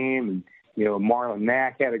that game, and you know, Marlon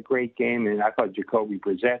Mack had a great game, and I thought Jacoby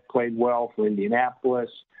Brissett played well for Indianapolis.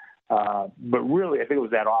 But really, I think it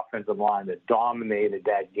was that offensive line that dominated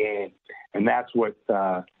that game, and that's what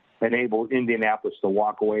enabled Indianapolis to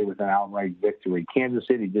walk away with an outright victory. Kansas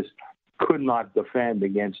City just could not defend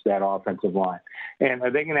against that offensive line. And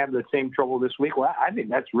are they going to have the same trouble this week? Well, I think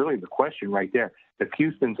that's really the question right there. If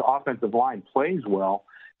Houston's offensive line plays well,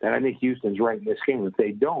 then I think Houston's right in this game. If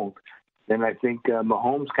they don't, then I think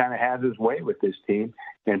Mahomes kind of has his way with this team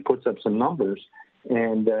and puts up some numbers.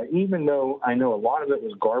 And even though I know a lot of it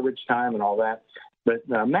was garbage time and all that, but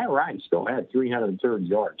Matt Ryan still had 330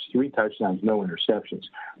 yards, 3 touchdowns, no interceptions.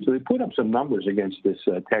 So they put up some numbers against this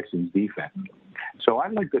Texans defense. So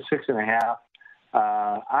I'd like the 6.5.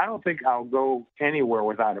 I don't think I'll go anywhere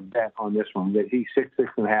without a bet on this one. That he's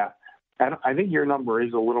 6.5. I think your number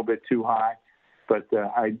is a little bit too high, but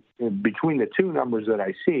between the 2 numbers that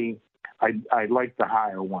I see, I like the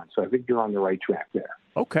higher one. So I think you're on the right track there.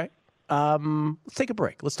 Okay. Let's take a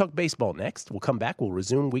break. Let's talk baseball next. We'll come back. We'll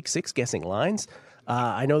resume Week 6 guessing lines.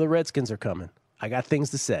 I know the Redskins are coming. I got things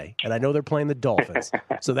to say, and I know they're playing the Dolphins,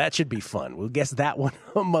 so that should be fun. We'll guess that one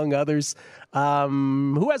among others.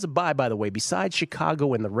 Who has a bye, by the way, besides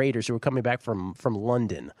Chicago and the Raiders, who are coming back from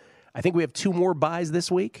London? I think we have 2 more byes this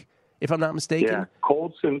week, if I'm not mistaken. Yeah,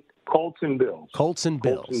 Colts and Bills. Colts and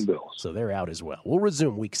Bills. So they're out as well. We'll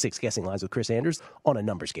resume Week 6 guessing lines with Chris Anders on a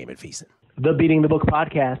numbers game at VSiN. The Beating the Book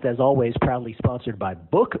podcast, as always, proudly sponsored by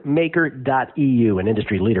Bookmaker.eu, an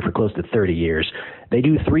industry leader for close to 30 years. They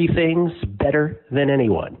do 3 things better than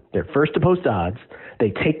anyone. They're first to post odds,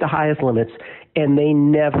 they take the highest limits, and they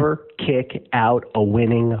never kick out a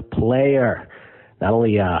winning player. Not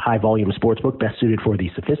only a high-volume sportsbook best suited for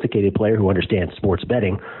the sophisticated player who understands sports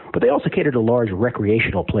betting, but they also cater to large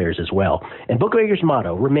recreational players as well. And Bookmaker's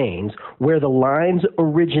motto remains, where the lines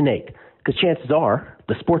originate, because chances are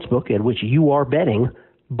the sportsbook at which you are betting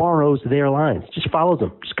borrows their lines. Just follows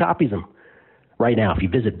them, just copies them. Right now, if you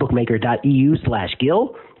visit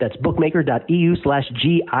bookmaker.eu/Gill, that's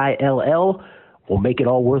bookmaker.eu/GILL, we'll make it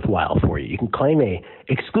all worthwhile for you. You can claim a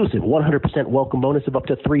exclusive 100% welcome bonus of up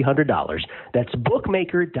to $300. That's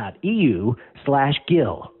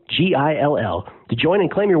bookmaker.eu/Gill, GILL, to join and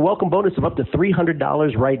claim your welcome bonus of up to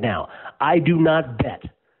 $300 right now. I do not bet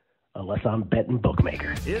unless I'm betting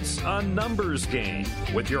Bookmaker. It's a numbers game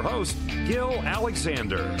with your host, Gil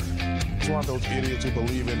Alexander. It's one of those idiots who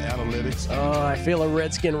believe in analytics. Oh, I feel a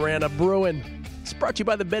Redskin ran a brewing. It's brought to you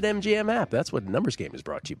by the BetMGM app. That's what Numbers Game is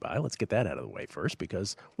brought to you by. Let's get that out of the way first,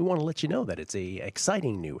 because we want to let you know that it's a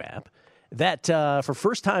exciting new app that for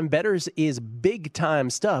first-time bettors is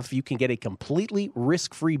big-time stuff. You can get a completely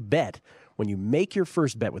risk-free bet when you make your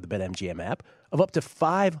first bet with the BetMGM app of up to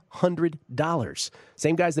 $500.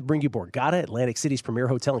 Same guys that bring you Borgata, Atlantic City's premier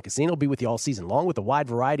hotel and casino, will be with you all season long with a wide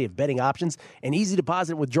variety of betting options and easy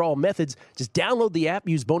deposit and withdrawal methods. Just download the app,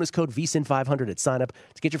 use bonus code VSIN500 at sign up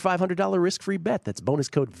to get your $500 risk-free bet. That's bonus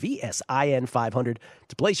code VSIN500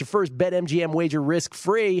 to place your first BetMGM wager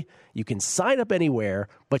risk-free. You can sign up anywhere,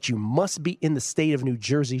 but you must be in the state of New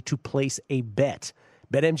Jersey to place a bet.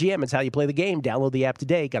 BetMGM is how you play the game. Download the app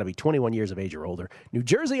today. Got to be 21 years of age or older. New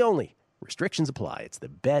Jersey only. Restrictions apply. It's the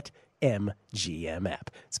BetMGM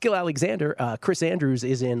app. It's Gil Alexander. Chris Andrews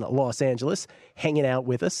is in Los Angeles hanging out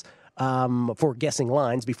with us for Guessing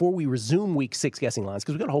Lines. Before we resume Week 6 Guessing Lines,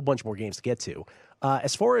 because we've got a whole bunch more games to get to.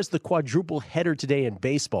 As far as the quadruple header today in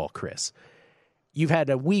baseball, Chris, you've had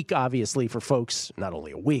a week, obviously, for folks, not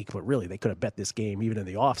only a week, but really they could have bet this game even in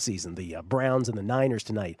the offseason, the Browns and the Niners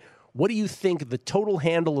tonight. What do you think the total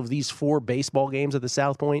handle of these 4 baseball games at the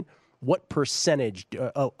South Point? What percentage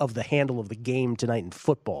of the handle of the game tonight in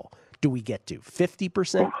football do we get to?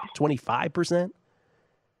 50%? 25%?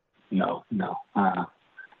 No.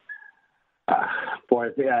 Boy,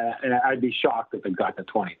 I'd be shocked if it got to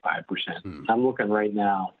 25%. I'm looking right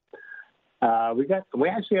now. We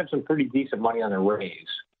actually have some pretty decent money on the Rays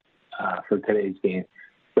for today's game.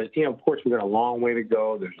 But, of course, we've got a long way to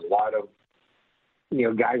go. There's a lot of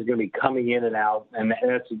guys are going to be coming in and out, and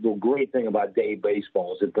that's the great thing about day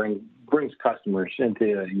baseball is it brings customers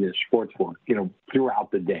into the sports book, throughout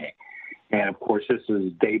the day. And of course, this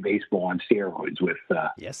is day baseball on steroids with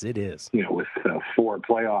yes, it is. With 4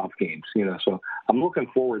 playoff games. So I'm looking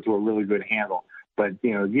forward to a really good handle. But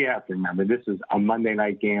you have to remember this is a Monday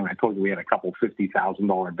night game. I told you we had a couple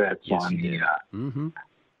 $50,000 bets on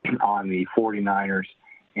the 49ers.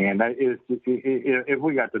 And if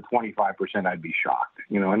we got to 25%, I'd be shocked,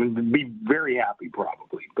 and be very happy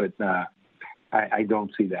probably. But I don't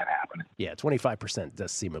see that happening. Yeah, 25%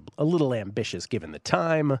 does seem a little ambitious given the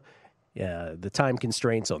time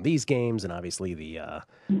constraints on these games, and obviously the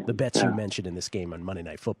bets you mentioned in this game on Monday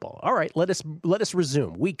Night Football. All right, let us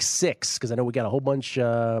resume Week 6 because I know we got a whole bunch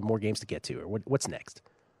more games to get to. What's next?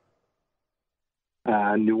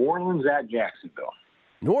 New Orleans at Jacksonville.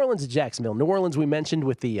 New Orleans at Jacksonville. New Orleans, we mentioned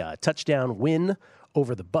with the touchdown win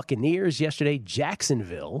over the Buccaneers yesterday.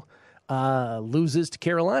 Jacksonville loses to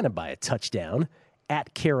Carolina by a touchdown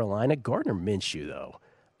at Carolina. Gardner Minshew, though.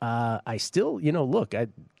 I still, I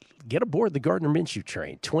get aboard the Gardner Minshew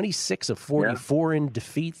train. 26 of 44 in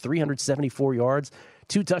defeat, 374 yards,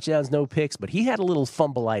 2 touchdowns, no picks. But he had a little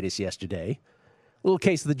fumbleitis yesterday. A little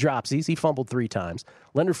case of the dropsies. He fumbled 3 times.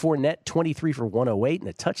 Leonard Fournette, 23 for 108 and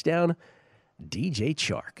a touchdown. DJ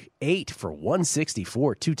Chark, 8 for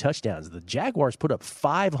 164, 2 touchdowns. The Jaguars put up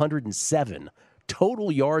 507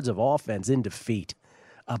 total yards of offense in defeat,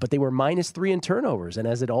 but they were -3 in turnovers. And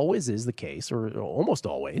as it always is the case, or almost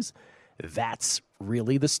always, that's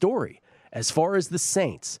really the story. As far as the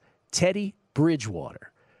Saints, Teddy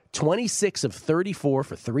Bridgewater, 26 of 34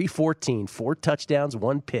 for 314, 4 touchdowns,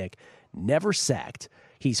 1 pick, never sacked.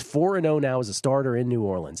 He's 4-0 now as a starter in New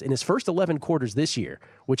Orleans. In his first 11 quarters this year,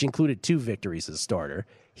 which included 2 victories as a starter,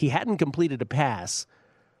 he hadn't completed a pass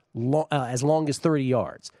as long as 30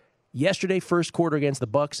 yards. Yesterday, first quarter against the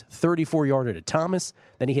Bucs, 34-yarder to Thomas.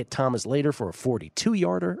 Then he hit Thomas later for a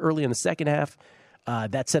 42-yarder early in the second half.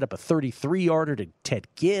 That set up a 33-yarder to Ted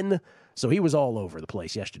Ginn. So he was all over the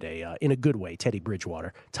place yesterday in a good way, Teddy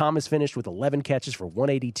Bridgewater. Thomas finished with 11 catches for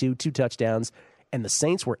 182, 2 touchdowns. And the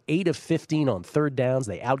Saints were 8 of 15 on third downs.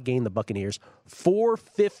 They outgained the Buccaneers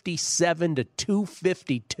 457 to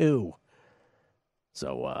 252.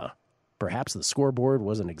 So perhaps the scoreboard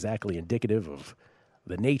wasn't exactly indicative of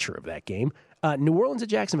the nature of that game. New Orleans at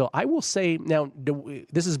Jacksonville. I will say now,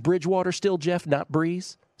 this is Bridgewater still, Jeff, not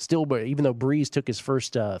Breeze. Still, even though Breeze took his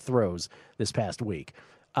first throws this past week.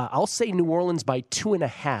 I'll say New Orleans by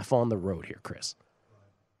 2.5 on the road here, Chris.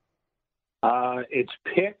 It's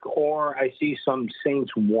pick, or I see some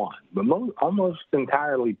Saints 1, but almost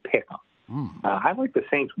entirely pick them. I like the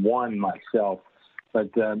Saints 1 myself, but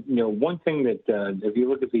one thing that if you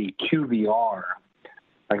look at the QBR,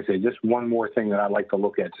 like I say, just one more thing that I like to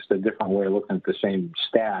look at, just a different way of looking at the same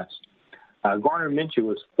stats. Gardner Minshew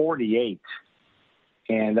was 48,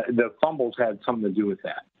 and the fumbles had something to do with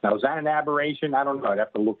that. Now, is that an aberration? I don't know. I'd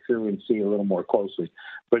have to look through and see a little more closely.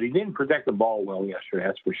 But he didn't protect the ball well yesterday,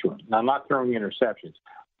 that's for sure. Now, I'm not throwing interceptions,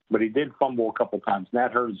 but he did fumble a couple times, and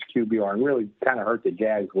that hurt his QBR and really kind of hurt the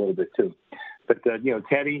Jags a little bit too. But,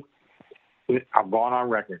 Teddy, I've gone on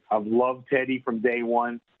record. I've loved Teddy from day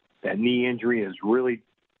one. That knee injury has really,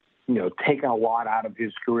 taken a lot out of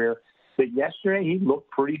his career. But yesterday, he looked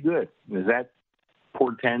pretty good. Does that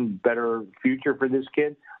portend better future for this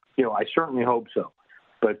kid? I certainly hope so.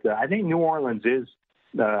 But I think New Orleans is,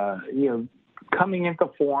 coming into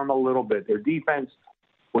form a little bit. Their defense,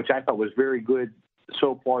 which I thought was very good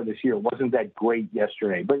so far this year, wasn't that great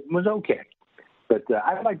yesterday, but it was okay. But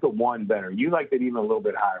I like the 1 better. You liked it even a little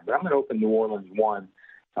bit higher, but I'm going to open New Orleans 1.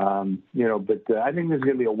 But I think this is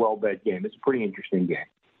going to be a well-bet game. It's a pretty interesting game.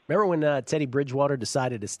 Remember when Teddy Bridgewater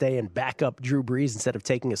decided to stay and back up Drew Brees instead of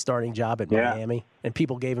taking a starting job at Miami, and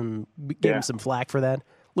people gave him some flack for that?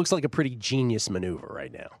 Looks like a pretty genius maneuver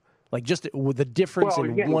right now. Like just with the difference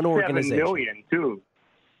in one organization. $7 million too.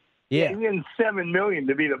 Yeah, he's getting $7 million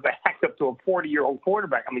to be the backup to a 40-year-old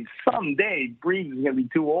quarterback. I mean, someday Brees is going to be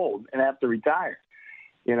too old and have to retire.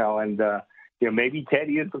 Maybe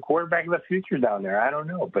Teddy is the quarterback of the future down there. I don't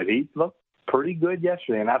know, but he looked pretty good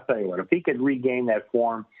yesterday. And I'll tell you what, if he could regain that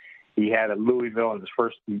form he had at Louisville in his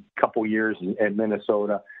first couple years at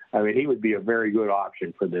Minnesota, I mean, he would be a very good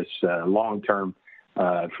option for this long-term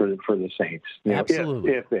for the Saints.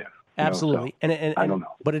 Absolutely. If. Absolutely. So, and I don't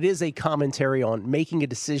know. But it is a commentary on making a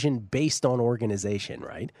decision based on organization,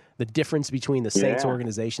 right? The difference between the Saints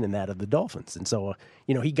organization and that of the Dolphins. And so,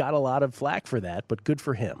 he got a lot of flack for that, but good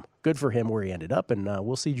for him. Good for him where he ended up. And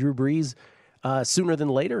we'll see Drew Brees sooner than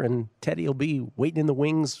later, and Teddy will be waiting in the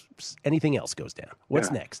wings. Anything else goes down. What's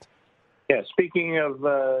next? Yeah, speaking of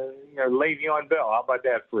Le'Veon Bell, how about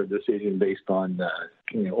that for a decision based on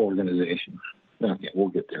organization? Okay, we'll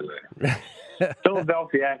get there later.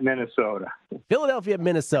 Philadelphia at Minnesota. Philadelphia at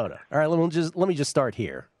Minnesota. All right, let me just start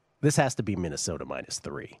here. This has to be Minnesota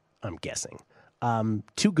 -3, I'm guessing.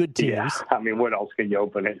 Two good teams. Yeah, I mean, what else can you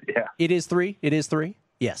open it? Yeah. It is 3? It is 3?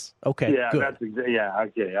 Yes. Okay, yeah, good.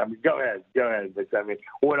 Okay. I mean, go ahead. But, I mean,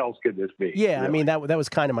 what else could this be? Yeah, really? I mean, that was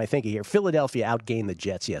kind of my thinking here. Philadelphia outgained the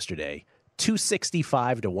Jets yesterday,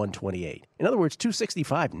 265 to 128. In other words,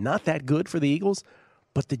 265, not that good for the Eagles,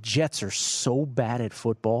 but the Jets are so bad at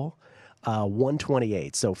football.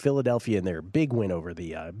 128. So Philadelphia in their big win over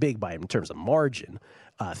the big by in terms of margin,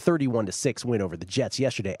 31-6 win over the Jets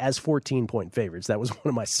yesterday as 14-point favorites. That was one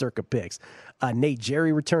of my circa picks. Nate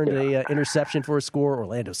Jerry returned a interception for a score.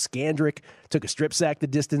 Orlando Scandrick took a strip sack the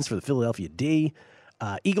distance for the Philadelphia D.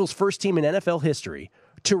 Eagles first team in NFL history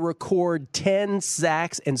to record 10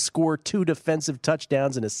 sacks and score 2 defensive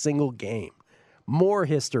touchdowns in a single game. More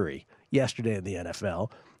history yesterday in the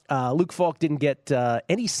NFL. Luke Falk didn't get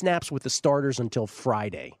any snaps with the starters until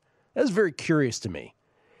Friday. That was very curious to me.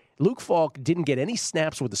 Luke Falk didn't get any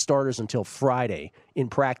snaps with the starters until Friday in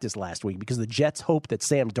practice last week because the Jets hoped that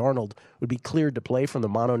Sam Darnold would be cleared to play from the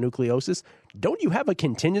mononucleosis. Don't you have a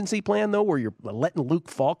contingency plan, though, where you're letting Luke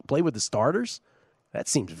Falk play with the starters? That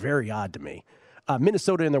seems very odd to me.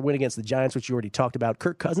 Minnesota in their win against the Giants, which you already talked about.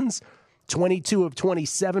 Kirk Cousins, 22 of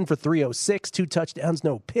 27 for 306, 2 touchdowns,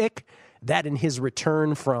 no pick. That in his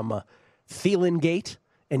return from Thielengate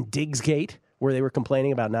and Diggsgate, where they were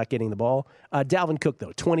complaining about not getting the ball. Dalvin Cook,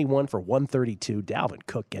 though, 21 for 132. Dalvin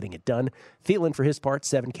Cook getting it done. Thielen, for his part,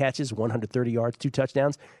 7 catches, 130 yards, 2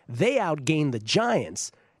 touchdowns. They outgained the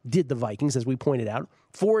Giants, did the Vikings, as we pointed out,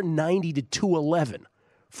 490 to 211.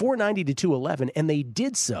 490 to 211, and they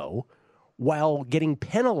did so while getting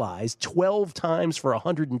penalized 12 times for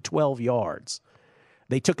 112 yards.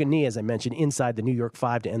 They took a knee, as I mentioned, inside the New York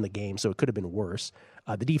 5 to end the game, so it could have been worse.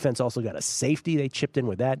 The defense also got a safety. They chipped in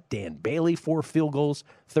with that. Dan Bailey, 4 field goals,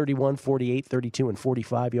 31, 48, 32, and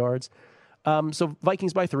 45 yards. So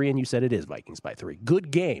Vikings by 3, and you said it is Vikings by 3.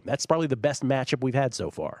 Good game. That's probably the best matchup we've had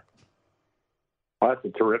so far. Well, that's a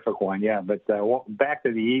terrific one, yeah. But back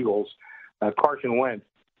to the Eagles, Carson Wentz.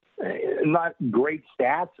 Not great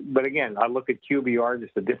stats, but again, I look at QBR,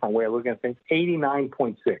 just a different way of looking at things.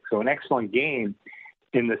 89.6, so an excellent game.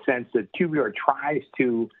 in the sense that QBR tries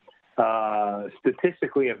to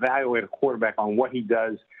statistically evaluate a quarterback on what he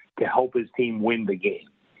does to help his team win the game.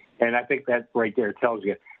 And I think that right there tells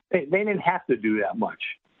you they didn't have to do that much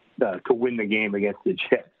to win the game against the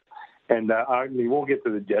Jets. And we'll get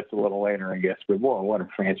to the Jets a little later, I guess, but boy, what a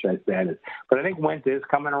franchise that is. But I think Wentz is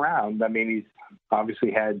coming around. I mean, he's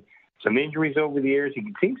obviously had some injuries over the years.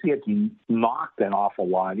 He seems to get knocked an awful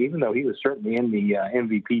lot, even though he was certainly in the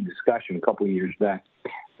MVP discussion a couple of years back.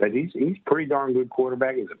 But he's pretty darn good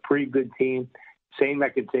quarterback. He's a pretty good team. Same I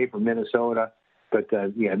could say for Minnesota. But,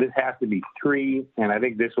 this has to be 3, and I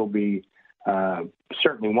think this will be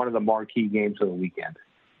certainly one of the marquee games of the weekend.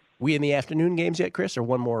 We in the afternoon games yet, Chris, or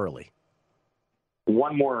one more early?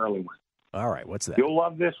 One more early one. All right, what's that? You'll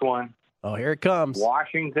love this one. Oh, here it comes.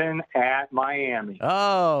 Washington at Miami.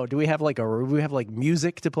 Oh, do we have like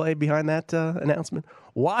music to play behind that announcement?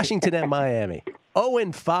 Washington at Miami.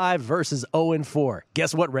 0-5 versus 0-4.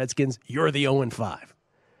 Guess what, Redskins? You're the 0-5.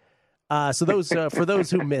 So those for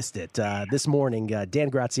those who missed it, this morning, Dan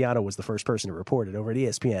Graziano was the first person to report it over at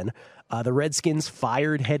ESPN. The Redskins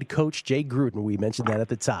fired head coach Jay Gruden. We mentioned that at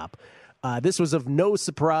the top. This was of no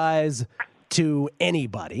surprise to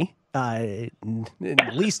anybody,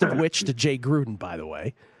 least of which to Jay Gruden, by the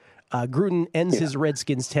way. Gruden ends his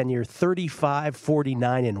Redskins tenure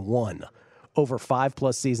 35-49-1 over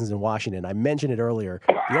 5+ seasons in Washington. I mentioned it earlier.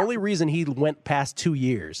 The only reason he went past 2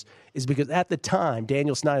 years is because at the time,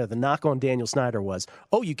 Daniel Snyder, the knock on Daniel Snyder was,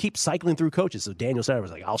 you keep cycling through coaches. So Daniel Snyder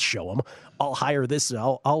was like, I'll show him. I'll hire this.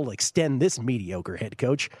 I'll extend this mediocre head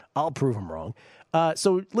coach. I'll prove him wrong.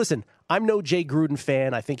 So listen, I'm no Jay Gruden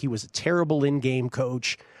fan. I think he was a terrible in-game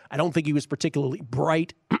coach. I don't think he was particularly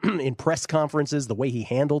bright in press conferences, the way he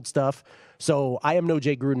handled stuff. So I am no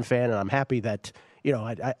Jay Gruden fan, and I'm happy that,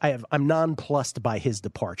 I'm nonplussed by his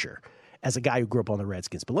departure as a guy who grew up on the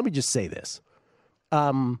Redskins. But let me just say this.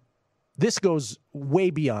 This goes way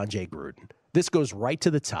beyond Jay Gruden. This goes right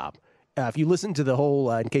to the top. If you listen to the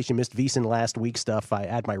whole, in case you missed VSiN last week stuff, I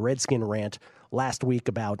had my Redskin rant last week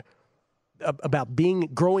about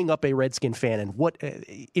growing up a Redskin fan and what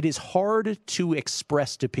it is hard to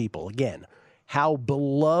express to people, again, how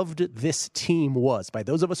beloved this team was by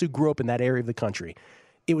those of us who grew up in that area of the country.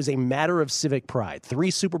 It was a matter of civic pride.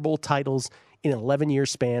 3 Super Bowl titles in an 11-year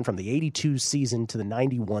span from the 82 season to the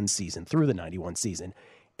 91 season, through the 91 season.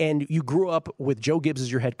 And you grew up with Joe Gibbs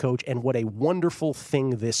as your head coach, and what a wonderful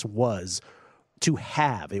thing this was to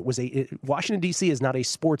have. Washington, D.C. is not a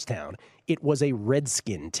sports town. It was a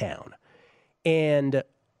Redskin town. And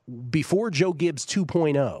before Joe Gibbs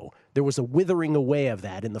 2.0, there was a withering away of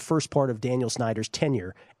that in the first part of Daniel Snyder's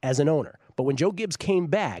tenure as an owner. But when Joe Gibbs came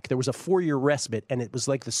back, there was a 4-year respite, and it was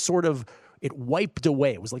like it wiped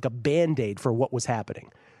away. It was like a Band-Aid for what was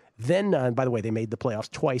happening. Then, by the way, they made the playoffs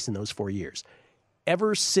twice in those 4 years.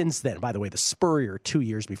 Ever since then, by the way, the Spurrier 2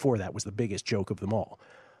 years before that was the biggest joke of them all.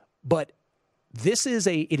 But this is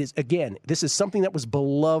something that was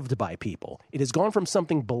beloved by people. It has gone from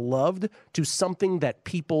something beloved to something that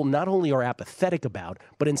people not only are apathetic about,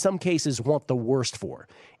 but in some cases want the worst for.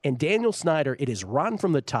 And Daniel Snyder, it is rotten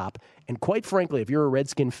from the top. And quite frankly, if you're a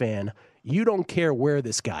Redskin fan, you don't care where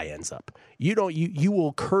this guy ends up. You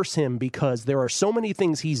will curse him because there are so many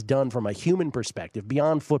things he's done from a human perspective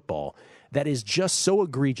beyond football that is just so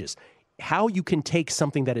egregious. How you can take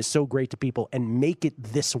something that is so great to people and make it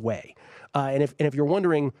this way. And if you're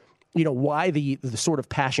wondering, why the sort of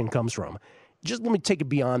passion comes from, just let me take it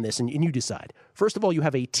beyond this and you decide. First of all, you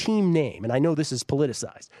have a team name, and I know this is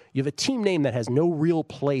politicized. You have a team name that has no real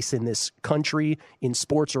place in this country, in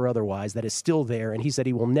sports or otherwise, that is still there, and he said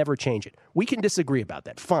he will never change it. We can disagree about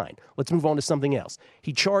that. Fine. Let's move on to something else.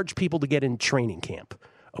 He charged people to get in training camp.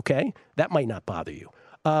 Okay? That might not bother you.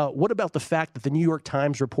 What about the fact that the New York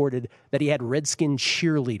Times reported that he had Redskin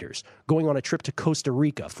cheerleaders going on a trip to Costa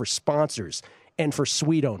Rica for sponsors and for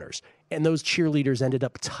suite owners, and those cheerleaders ended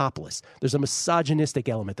up topless? There's a misogynistic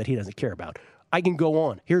element that he doesn't care about. I can go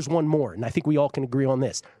on. Here's one more, and I think we all can agree on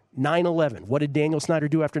this. 9/11. What did Daniel Snyder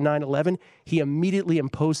do after 9/11? He immediately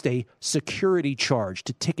imposed a security charge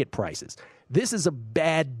to ticket prices. This is a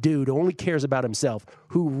bad dude who only cares about himself,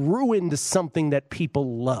 who ruined something that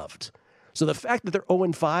people loved. So the fact that they're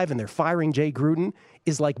 0-5 and they're firing Jay Gruden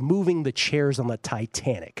is like moving the chairs on the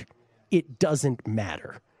Titanic. It doesn't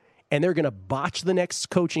matter. And they're going to botch the next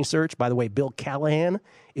coaching search. By the way, Bill Callahan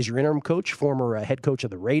is your interim coach, former head coach of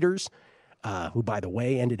the Raiders, who, by the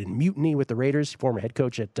way, ended in mutiny with the Raiders, former head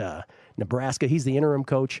coach at Nebraska. He's the interim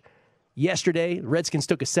coach. Yesterday, the Redskins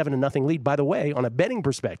took a 7-0 lead. By the way, on a betting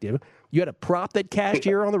perspective, you had a prop that cashed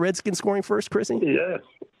here on the Redskins scoring first, Chrissy? Yes.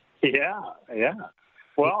 Yeah.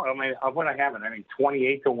 Well, I mean, what I have,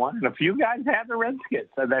 28-1, and a few guys had the Redskins.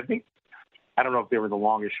 And I don't know if they were the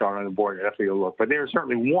longest shot on the board. I'd have to go look, but they were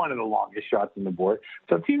certainly one of the longest shots on the board.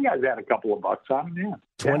 So a few guys had a couple of bucks on them.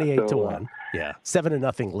 Yeah, 28-1. Yeah,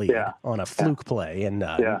 7-0 lead on a fluke play, and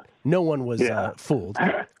no one was fooled.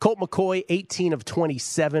 Colt McCoy, 18 of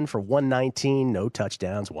 27 for 119, no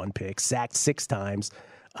touchdowns, one pick, sacked 6 times,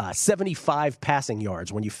 75 passing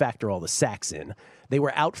yards when you factor all the sacks in. They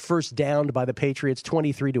were out first downed by the Patriots,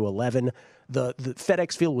 23-11. The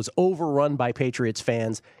FedEx Field was overrun by Patriots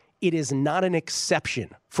fans. It is not an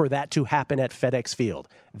exception for that to happen at FedEx Field.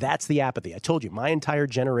 That's the apathy. I told you, my entire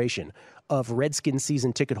generation of Redskins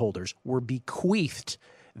season ticket holders were bequeathed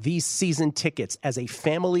these season tickets as a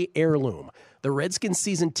family heirloom. The Redskins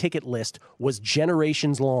season ticket list was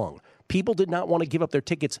generations long. People did not want to give up their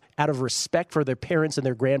tickets out of respect for their parents and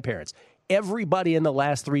their grandparents. Everybody in the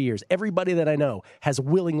last 3 years, everybody that I know, has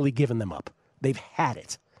willingly given them up. They've had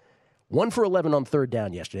it. 1 for 11 on third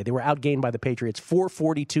down yesterday. They were outgained by the Patriots,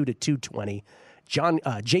 442-220.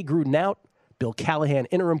 Jay Gruden out, Bill Callahan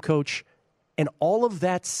interim coach. And all of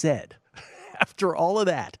that said, after all of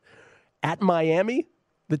that, at Miami,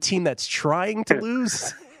 the team that's trying to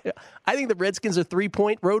lose, I think the Redskins are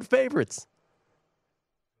 3-point road favorites.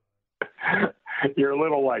 You're a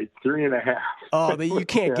little light, 3.5. Oh, you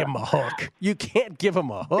can't give them a hook. You can't give them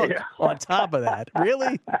a hook on top of that.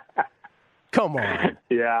 Really? Come on.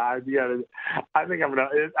 Yeah, I think I'm gonna.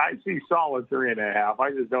 I see solid 3.5.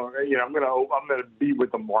 I just don't. I'm gonna be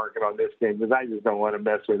with the market on this game because I just don't want to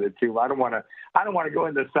mess with it too. I don't want to go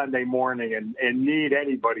into Sunday morning and need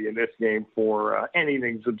anybody in this game for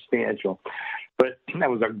anything substantial. But that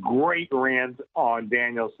was a great rant on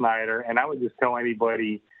Daniel Snyder, and I would just tell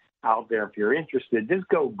anybody out there, if you're interested, just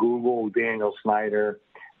go Google Daniel Snyder.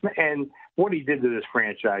 And what he did to this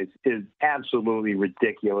franchise is absolutely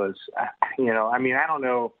ridiculous. I don't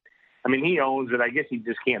know. I mean, he owns it. I guess he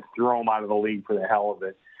just can't throw him out of the league for the hell of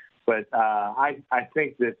it. But I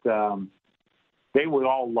think that they would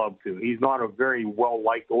all love to. He's not a very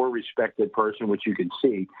well-liked or respected person, which you can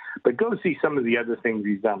see. But go see some of the other things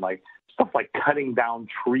he's done, like stuff like cutting down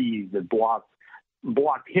trees that blocked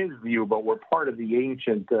his view, but were part of the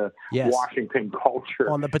ancient Washington culture.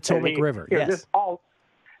 On the Potomac River, yes.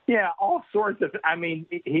 All sorts of. I mean,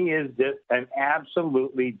 he is just an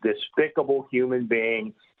absolutely despicable human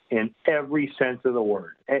being in every sense of the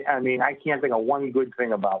word. I mean, I can't think of one good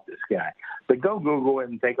thing about this guy. But go Google it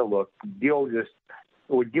and take a look.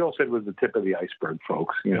 What Gil said was the tip of the iceberg,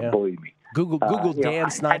 folks. Believe me. Google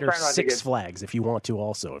Dan Snyder Six Flags if you want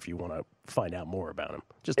to find out more about him.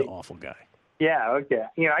 Just an awful guy. Yeah, okay.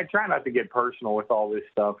 I try not to get personal with all this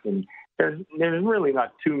stuff, and there's really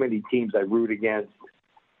not too many teams I root against.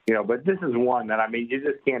 But this is one that, you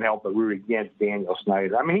just can't help but root against Daniel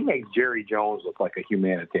Snyder. I mean, he makes Jerry Jones look like a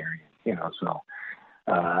humanitarian, so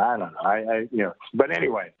I don't know. But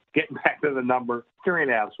anyway, getting back to the number,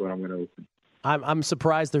 3.5 is what I'm going to open. I'm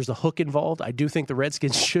surprised there's a hook involved. I do think the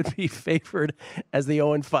Redskins should be favored as the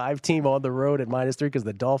 0-5 team on the road at -3 because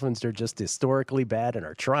the Dolphins are just historically bad and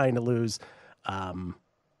are trying to lose.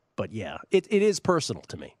 But yeah, it is personal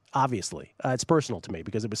to me. Obviously, it's personal to me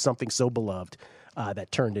because it was something so beloved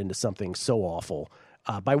that turned into something so awful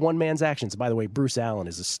by one man's actions. By the way, Bruce Allen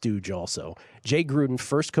is a stooge also. Jay Gruden,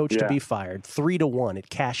 first coach to be fired, 3-1. It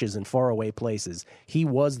cashes in faraway places. He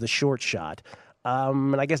was the short shot.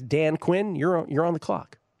 And I guess Dan Quinn, you're on the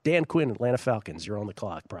clock. Dan Quinn, Atlanta Falcons, you're on the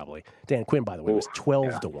clock probably. Dan Quinn, by the way, was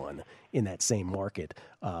 12-1 in that same market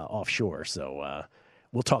offshore. So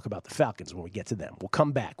we'll talk about the Falcons when we get to them. We'll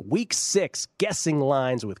come back. Week 6, guessing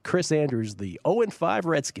lines with Chris Andrews, the 0-5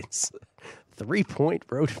 Redskins. 3-point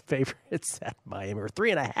road favorites at Miami, or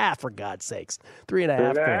 3.5 for God's sakes.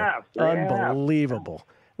 3.5. Unbelievable.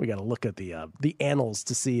 We got to look at the annals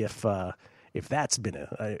to see if that's been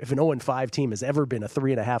if an 0-5 team has ever been a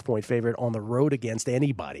 3.5-point favorite on the road against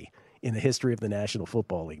anybody in the history of the National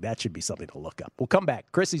Football League. That should be something to look up. We'll come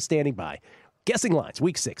back. Chrissy's standing by. Guessing lines,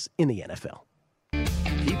 Week 6 in the NFL.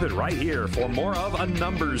 Keep it right here for more of A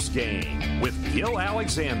Numbers Game with Gil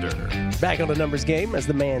Alexander. Back on The Numbers Game, as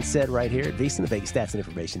the man said right here at VSiN, the Vegas Stats and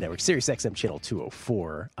Information Network, Sirius XM Channel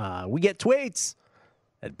 204. We get tweets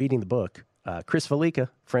at Beating the Book. Chris Felica,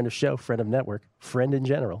 friend of show, friend of network, friend in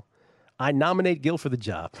general. I nominate Gil for the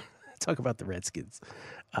job. Talk about the Redskins.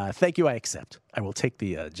 Thank you, I accept. I will take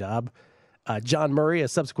the job. John Murray, a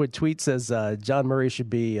subsequent tweet, says John Murray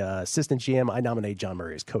should be assistant GM. I nominate John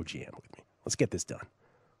Murray as co-GM with me. Let's get this done.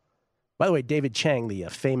 By the way, David Chang, the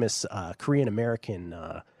famous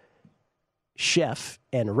Korean-American chef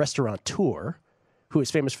and restaurateur, who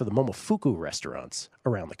is famous for the Momofuku restaurants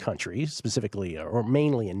around the country, specifically or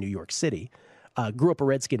mainly in New York City, Grew up a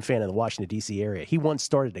Redskin fan in the Washington, D.C. area. He once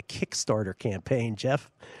started a Kickstarter campaign, Jeff,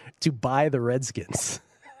 to buy the Redskins.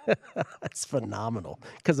 That's phenomenal.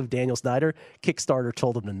 Because of Daniel Snyder, Kickstarter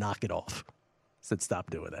told him to knock it off. Said, stop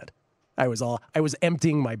doing that. I was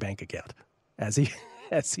emptying my bank account as he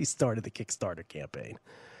started the Kickstarter campaign.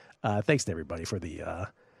 Thanks to everybody for the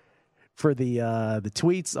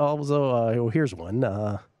tweets. Also, here's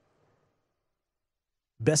one.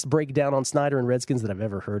 Best breakdown on Snyder and Redskins that I've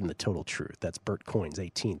ever heard in the Total Truth. That's Bert Coins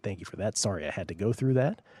 18. Thank you for that. Sorry I had to go through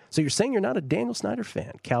that. So you're saying you're not a Daniel Snyder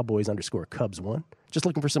fan. Cowboys_Cubs1. Just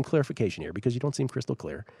looking for some clarification here because you don't seem crystal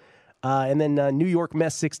clear. And then New York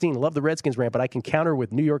Mess 16. Love the Redskins rant, but I can counter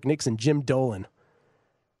with New York Knicks and Jim Dolan.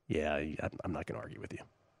 Yeah, I'm not going to argue with you.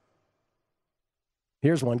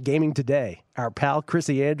 Here's one. Gaming Today. Our pal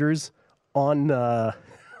Chrissy Andrews on the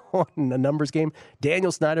numbers game.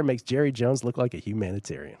 Daniel Snyder makes Jerry Jones look like a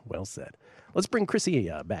humanitarian. Well said. Let's bring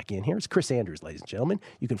Chrissy back in here. It's Chris Andrews, ladies and gentlemen.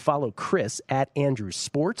 You can follow Chris at Andrews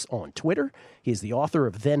Sports on Twitter. He is the author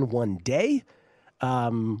of Then One Day,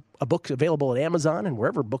 a book available at Amazon and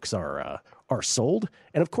wherever books are sold.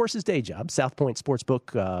 And, of course, his day job, South Point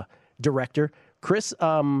Sportsbook director. Chris,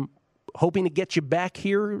 hoping to get you back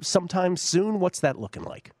here sometime soon. What's that looking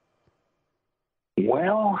like?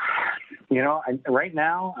 Well, right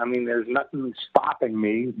now, there's nothing stopping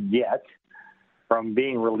me yet from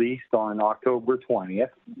being released on October 20th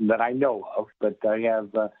that I know of. But I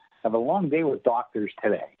have a long day with doctors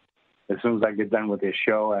today. As soon as I get done with this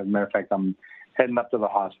show, as a matter of fact, I'm heading up to the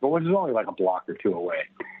hospital, which is only like a block or two away.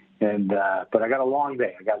 And but I got a long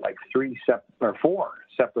day. I got like 4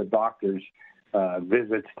 separate doctors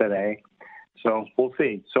visits today. So we'll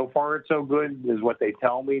see. So far, it's so good is what they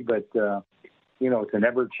tell me, but it's an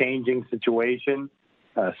ever-changing situation.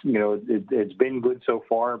 It's been good so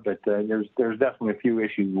far, but there's definitely a few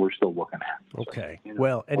issues we're still looking at. Okay.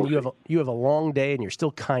 Well, and you have a long day, and you're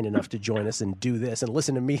still kind enough to join us and do this and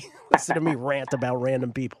listen to me rant about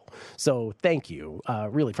random people. So thank you,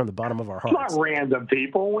 really, from the bottom of our hearts. It's not random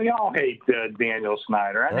people. We all hate Daniel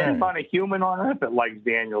Snyder. I think about a human on earth that likes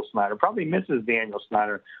Daniel Snyder. Probably Mrs. Daniel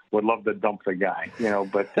Snyder would love to dump the guy,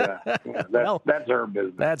 but that's her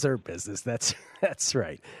business. That's her business. That's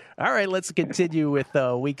right. All right, let's continue with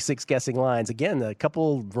Week 6 guessing lines. Again, a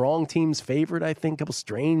couple wrong teams favored, I think, a couple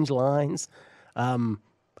strange lines. I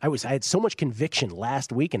had so much conviction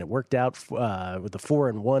last week, and it worked out with the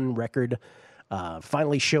 4-1 record.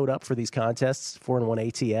 Finally showed up for these contests,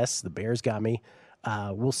 4-1 ATS. The Bears got me.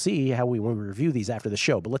 We'll see how when we review these after the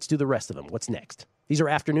show, but let's do the rest of them. What's next? These are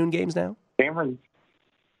afternoon games now? Cameron,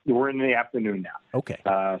 we're in the afternoon now. Okay.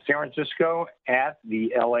 San Francisco at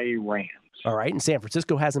the L.A. Rams. All right, and San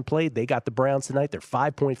Francisco hasn't played. They got the Browns tonight. They're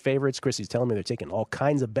 5-point favorites. Chrissy's telling me they're taking all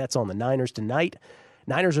kinds of bets on the Niners tonight.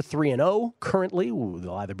 Niners are 3-0 currently.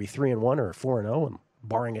 They'll either be 3-1 or 4-0, and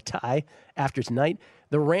barring a tie after tonight.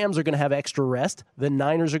 The Rams are going to have extra rest. The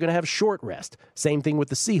Niners are going to have short rest. Same thing with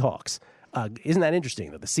the Seahawks. Isn't that interesting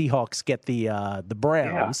that the Seahawks get the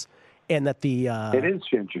Browns, and that the it is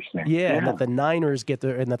interesting. Yeah, and that the Niners get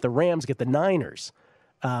and that the Rams get the Niners.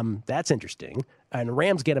 That's interesting. And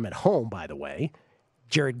Rams get them at home, by the way.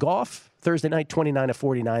 Jared Goff, Thursday night, 29 of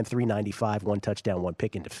 49, 395, 1 touchdown, 1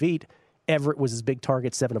 pick in defeat. Everett was his big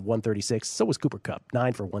target, 7 of 136. So was Cooper Kupp,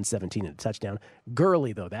 9 for 117 and a touchdown.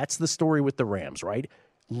 Gurley, though, that's the story with the Rams, right?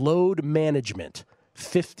 Load management,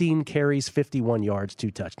 15 carries, 51 yards,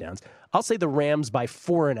 2 touchdowns. I'll say the Rams by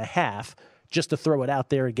 4.5, just to throw it out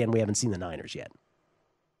there. Again, we haven't seen the Niners yet.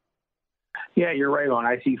 Yeah, you're right on.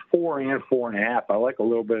 I see 4 and 4.5. I like a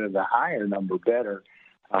little bit of the higher number better,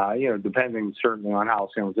 depending certainly on how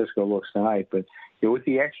San Francisco looks tonight. But with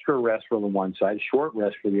the extra rest for the one side, short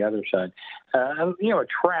rest for the other side,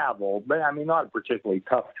 travel, but not a particularly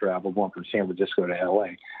tough travel going from San Francisco to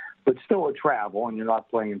L.A., but still a travel, and you're not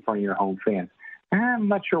playing in front of your home fans. I'm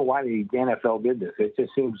not sure why the NFL did this. It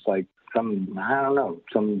just seems like some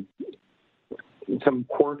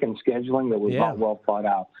quirk in scheduling that was not well thought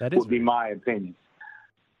out, would be my opinion.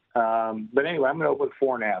 But anyway, I'm going to open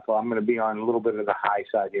 4.5. I'm going to be on a little bit of the high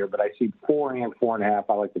side here, but I see 4 and 4.5.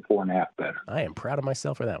 I like the 4.5 better. I am proud of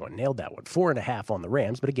myself for that one. Nailed that one. 4.5 on the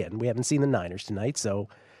Rams, but again, we haven't seen the Niners tonight, so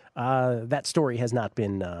that story has not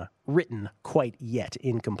been written quite yet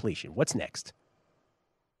in completion. What's next?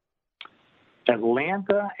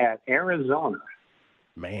 Atlanta at Arizona.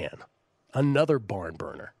 Man, another barn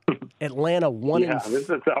burner. Atlanta 1 this is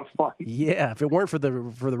a tough one. Yeah, if it weren't for the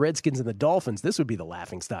Redskins and the Dolphins, this would be the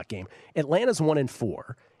laughingstock game. Atlanta's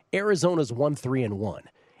 1-4. Arizona's 1-3-1.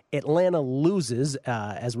 Atlanta loses,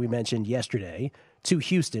 as we mentioned yesterday, to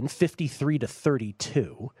Houston,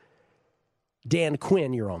 53-32. Dan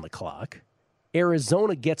Quinn, you're on the clock.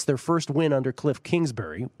 Arizona gets their first win under Cliff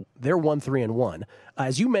Kingsbury. They're 1-3-1.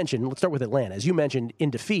 As you mentioned, let's start with Atlanta. As you mentioned, in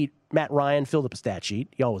defeat, Matt Ryan filled up a stat sheet.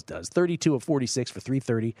 He always does. 32 of 46 for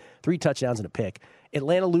 330, 3 touchdowns and a pick.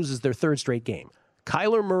 Atlanta loses their third straight game.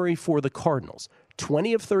 Kyler Murray for the Cardinals,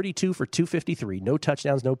 20 of 32 for 253, no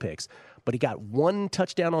touchdowns, no picks. But he got 1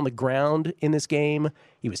 touchdown on the ground in this game.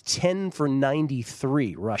 He was 10 for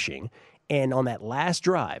 93 rushing. And on that last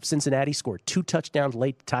drive, Cincinnati scored 2 touchdowns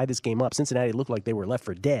late to tie this game up. Cincinnati looked like they were left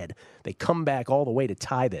for dead. They come back all the way to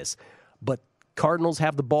tie this. But Cardinals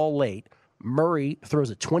have the ball late. Murray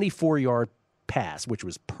throws a 24-yard pass, which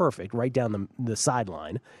was perfect, right down the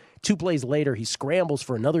sideline. 2 plays later, he scrambles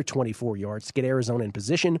for another 24 yards to get Arizona in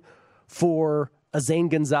position for a Zane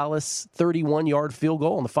Gonzalez 31-yard field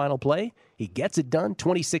goal on the final play. He gets it done,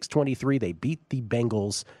 26-23. They beat the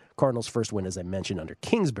Bengals. Cardinals' first win, as I mentioned, under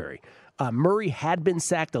Kingsbury. Murray had been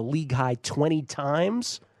sacked a league-high 20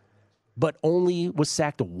 times, but only was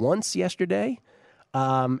sacked once yesterday.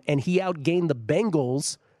 And he outgained the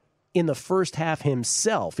Bengals in the first half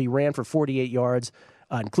himself. He ran for 48 yards,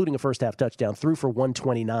 including a first-half touchdown, threw for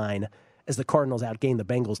 129 as the Cardinals outgained the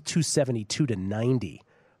Bengals 272-90.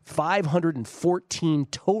 514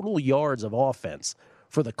 total yards of offense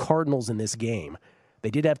for the Cardinals in this game. They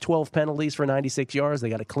did have 12 penalties for 96 yards. They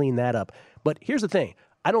got to clean that up. But here's the thing.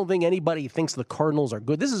 I don't think anybody thinks the Cardinals are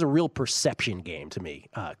good. This is a real perception game to me,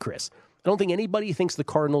 Chris. I don't think anybody thinks the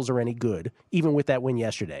Cardinals are any good, even with that win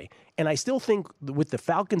yesterday. And I still think with the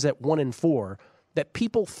Falcons at 1-4, that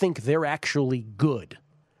people think they're actually good,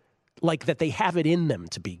 like that they have it in them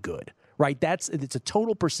to be good, right? It's a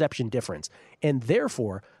total perception difference. And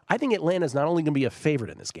therefore, I think Atlanta's not only going to be a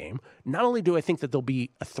favorite in this game, not only do I think that they'll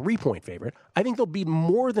be a 3-point favorite, I think they'll be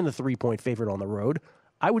more than a 3-point favorite on the road.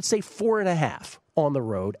 I would say 4.5 on the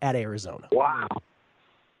road at Arizona. Wow.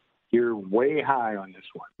 You're way high on this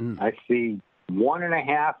one. I see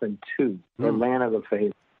 1.5 and 2. Atlanta the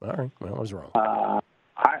favorite. All right. Well, I was wrong.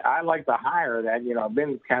 I like the higher that. I've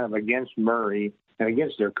been kind of against Murray and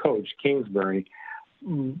against their coach, Kingsbury.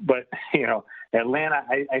 But, Atlanta,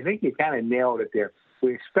 I think you kind of nailed it there.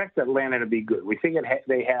 We expect Atlanta to be good. We think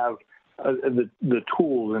they have the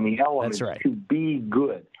tools and the elements to be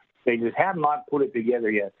good. They just have not put it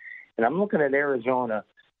together yet. And I'm looking at Arizona.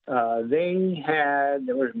 They had,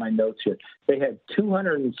 where's my notes here? They had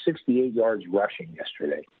 268 yards rushing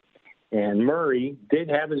yesterday. And Murray did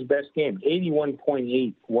have his best game.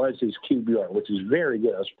 81.8 was his QBR, which is very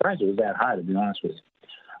good. I was surprised it was that high, to be honest with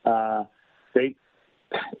you.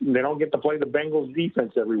 They don't get to play the Bengals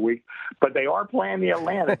defense every week, but they are playing the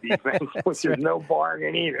Atlanta defense, which is no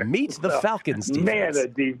bargain either. Meet the Falcons defense. Man, the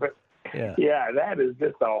defense. Yeah, that is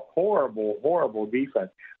just a horrible, horrible defense.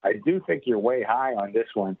 I do think you're way high on this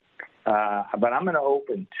one, but I'm going to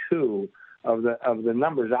open 2 of the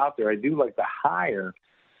numbers out there. I do like the higher,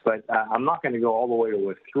 but I'm not going to go all the way to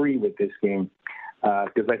a 3 with this game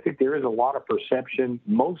because I think there is a lot of perception,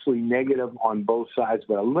 mostly negative on both sides,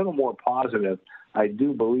 but a little more positive, I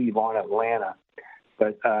do believe, on Atlanta.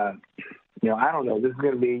 But, I don't know. This is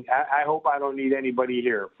going to be – I hope I don't need anybody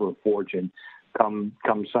here for a fortune come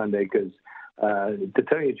Sunday because, to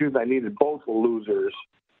tell you the truth, I needed both losers.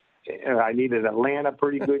 I needed Atlanta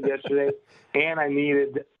pretty good yesterday, and I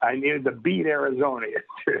needed to beat Arizona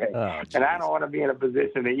yesterday. And I don't want to be in a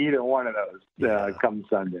position to either one of those come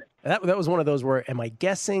Sunday. That was one of those where, am I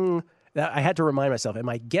guessing – I had to remind myself, am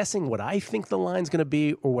I guessing what I think the line's going to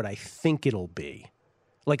be or what I think it'll be?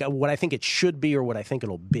 Like what I think it should be or what I think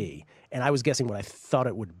it'll be. And I was guessing what I thought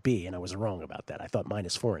it would be, and I was wrong about that. I thought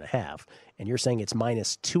 -4.5. And you're saying it's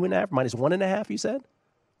 -2.5, -1.5, you said?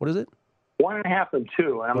 What is it? 1.5 and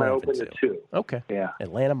 2, and I'm going to open the 2. Okay. Yeah.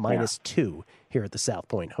 Atlanta -2 here at the South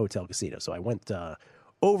Point Hotel Casino. So I went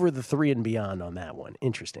over the 3 and beyond on that one.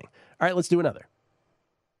 Interesting. All right, let's do another.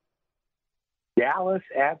 Dallas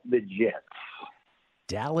at the Jets.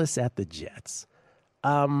 Dallas at the Jets.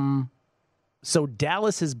 So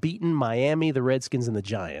Dallas has beaten Miami, the Redskins, and the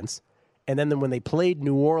Giants. And then when they played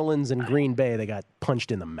New Orleans and Green Bay, they got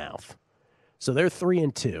punched in the mouth. So they're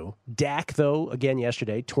 3-2. Dak, though, again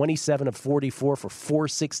yesterday, 27 of 44 for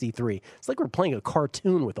 463. It's like we're playing a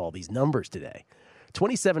cartoon with all these numbers today.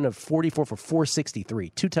 27 of 44 for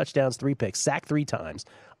 463. 2 touchdowns, 3 picks, sacked 3 times.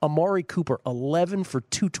 Amari Cooper, 11 for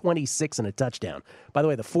 226 and a touchdown. By the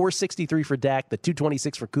way, the 463 for Dak, the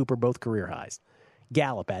 226 for Cooper, both career highs.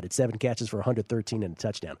 Gallup added 7 catches for 113 and a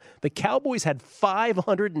touchdown. The Cowboys had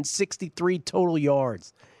 563 total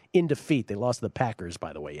yards in defeat. They lost to the Packers,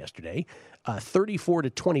 by the way, yesterday,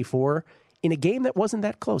 34-24 in a game that wasn't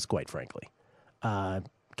that close, quite frankly.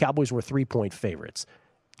 Cowboys were 3-point favorites.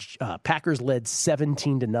 Packers led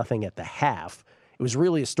 17-0 at the half. It was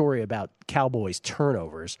really a story about Cowboys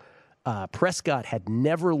turnovers. Prescott had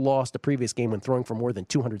never lost a previous game when throwing for more than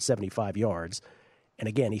 275 yards. And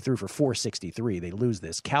again, he threw for 463. They lose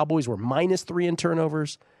this. Cowboys were -3 in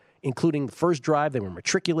turnovers, including the first drive. They were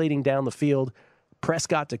matriculating down the field.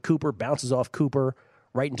 Prescott to Cooper, bounces off Cooper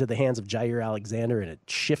right into the hands of Jair Alexander, and it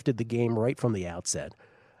shifted the game right from the outset.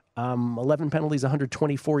 11 penalties,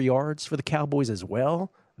 124 yards for the Cowboys as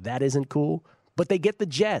well. That isn't cool. But they get the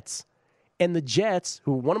Jets. And the Jets,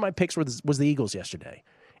 who one of my picks was the Eagles yesterday.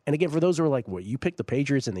 And again, for those who are like, well, you picked the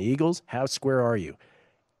Patriots and the Eagles? How square are you?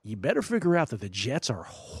 You better figure out that the Jets are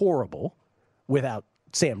horrible without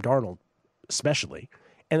Sam Darnold especially,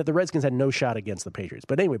 and that the Redskins had no shot against the Patriots.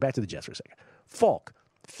 But anyway, back to the Jets for a second. Falk,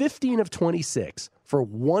 15 of 26 for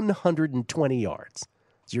 120 yards.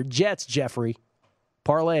 It's your Jets, Jeffrey.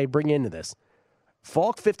 Parlay, bring you into this.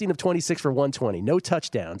 Falk, 15 of 26 for 120. No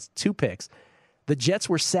touchdowns, 2 picks. The Jets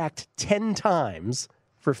were sacked 10 times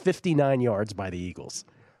for 59 yards by the Eagles.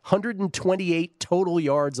 128 total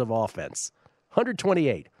yards of offense.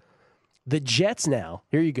 128. The Jets now,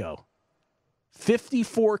 here you go,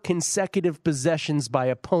 54 consecutive possessions by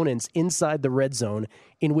opponents inside the red zone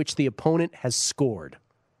in which the opponent has scored.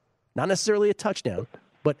 Not necessarily a touchdown,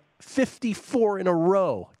 but 54 in a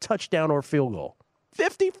row, touchdown or field goal.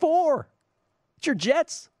 54! It's your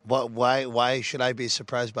Jets. Why should I be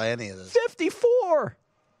surprised by any of this? 54!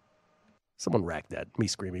 Someone racked that, me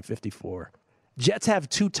screaming 54. Jets have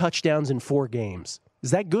 2 touchdowns in 4 games. Is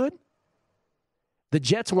that good? The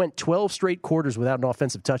Jets went 12 straight quarters without an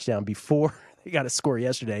offensive touchdown before they got a score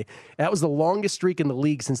yesterday. That was the longest streak in the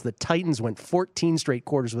league since the Titans went 14 straight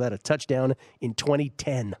quarters without a touchdown in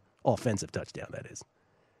 2010. Offensive touchdown, that is.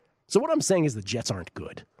 So what I'm saying is the Jets aren't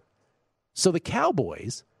good. So the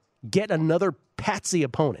Cowboys get another patsy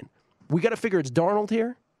opponent. We got to figure it's Darnold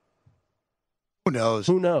here. Who knows?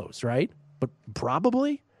 Who knows, right? But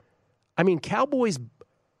probably. I mean, Cowboys,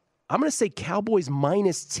 I'm going to say Cowboys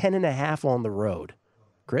minus 10.5 on the road.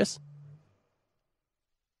 Chris?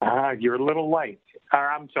 You're a little light.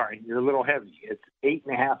 I'm sorry, you're a little heavy. It's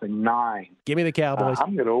 8.5 and 9. Give me the Cowboys.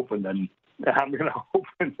 I'm going to open the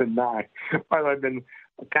 9. Well, I've been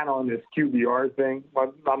kind of on this QBR thing.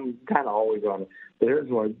 I'm kind of always on it. But here's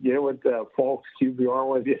one. You know what Falk's QBR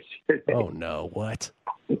was yesterday? Oh, no. What?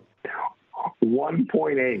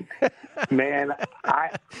 1.8. Man,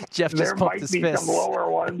 Jeff just there pumped might his be fist. some lower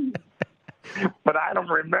ones, but I don't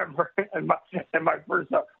remember. And my first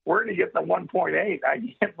thought, where did he get the 1.8?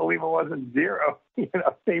 I can't believe it wasn't 0. You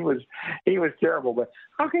know, he was terrible. But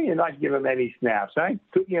how can you not give him any snaps?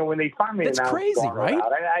 When they finally That's announced crazy, Darnold right?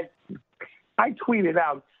 out, I tweeted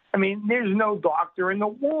out. I mean, there's no doctor in the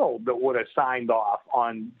world that would have signed off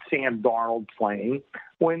on Sam Darnold playing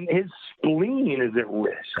when his spleen is at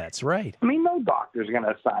risk. That's right. I mean, no doctor's going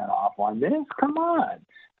to sign off on this. Come on.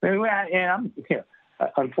 I mean,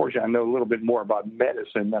 unfortunately, I know a little bit more about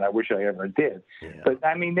medicine than I wish I ever did. Yeah. But,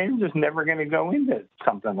 I mean, they're just never going to go into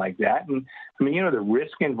something like that. And, I mean, the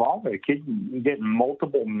risk involved, a kid getting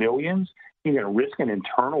multiple millions, you're going to risk an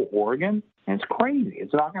internal organ, and it's crazy.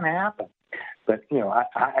 It's not going to happen. But,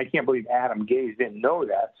 I can't believe Adam Gase didn't know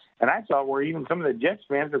that. And I saw where even some of the Jets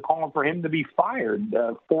fans are calling for him to be fired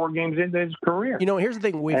 4 games into his career. Here's the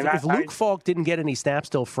thing. If Luke Falk didn't get any snaps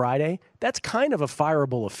till Friday, that's kind of a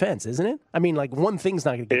fireable offense, isn't it? I mean, like, one thing's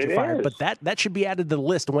not going to get you fired, but that should be added to the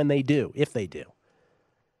list when they do, if they do.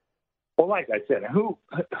 Well, like I said, who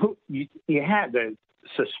you had to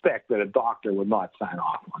suspect that a doctor would not sign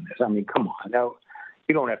off on this. I mean, come on. Now,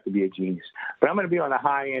 you don't have to be a genius. But I'm going to be on the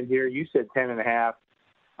high end here. You said 10.5.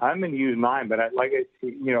 I'm going to use 9, but and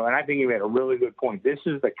I think you made a really good point. This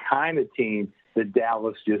is the kind of team that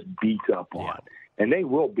Dallas just beats up on. Yeah. And they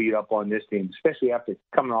will beat up on this team, especially after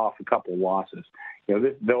coming off a couple of losses.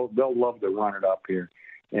 They'll love to run it up here.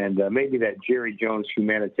 And maybe that Jerry Jones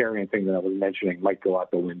humanitarian thing that I was mentioning might go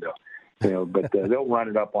out the window. But they'll run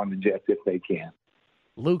it up on the Jets if they can.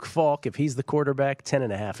 Luke Falk, if he's the quarterback,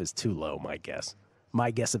 10.5 is too low, my guess. My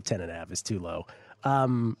guess of 10.5 is too low.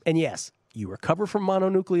 And yes, you recover from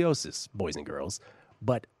mononucleosis, boys and girls,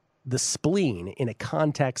 but the spleen in a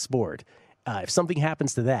contact sport, if something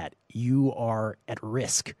happens to that, you are at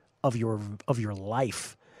risk of your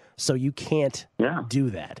life. So you can't do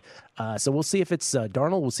that. So we'll see if it's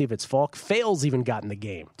Darnold. We'll see if it's Falk. Fales even got in the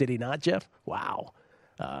game. Did he not, Jeff? Wow.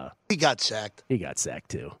 He got sacked. He got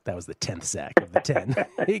sacked, too. That was the 10th sack of the 10.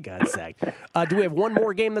 He got sacked. Do we have one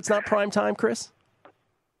more game that's not prime time, Chris?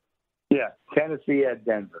 Yeah, Tennessee at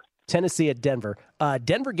Denver.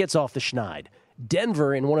 Denver gets off the schneid.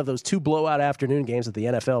 Denver, in one of those 2 blowout afternoon games that the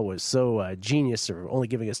NFL was so genius, or only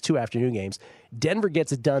giving us 2 afternoon games, Denver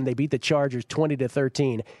gets it done. They beat the Chargers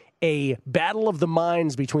 20-13. A battle of the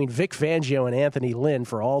minds between Vic Fangio and Anthony Lynn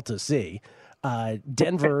for all to see.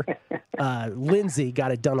 Denver, Lindsey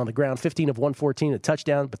got it done on the ground, 15 of 114, a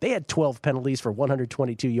touchdown, but they had 12 penalties for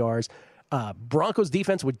 122 yards. Broncos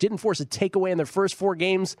defense, which didn't force a takeaway in their first 4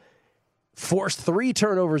 games, forced 3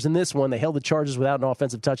 turnovers in this one. They held the Chargers without an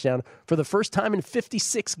offensive touchdown for the first time in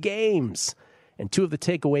 56 games. And 2 of the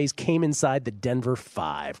takeaways came inside the Denver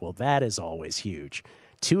 5. Well, that is always huge.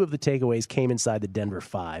 2 of the takeaways came inside the Denver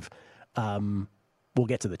 5. We'll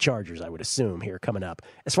get to the Chargers, I would assume, here coming up.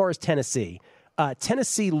 As far as Tennessee,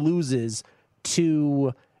 Tennessee loses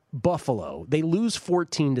to Buffalo. They lose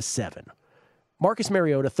 14-7. Marcus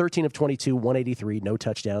Mariota, 13 of 22, 183, no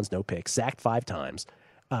touchdowns, no picks, sacked 5 times.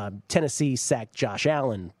 Tennessee sacked Josh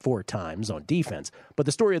Allen 4 times on defense. But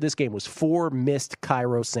the story of this game was 4 missed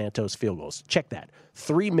Cairo Santos field goals. Check that.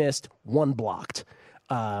 3 missed, 1 blocked.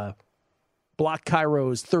 Blocked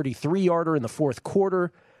Cairo's 33-yarder in the fourth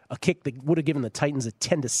quarter, a kick that would have given the Titans a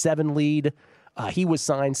 10-7 lead. He was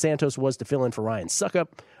signed. Santos was to fill in for Ryan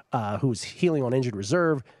Suckup, who's healing on injured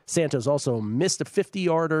reserve. Santos also missed a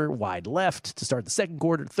 50-yarder wide left to start the second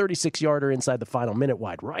quarter, 36-yarder inside the final minute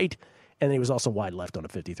wide right. And then he was also wide left on a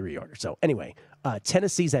 53-yarder. So anyway,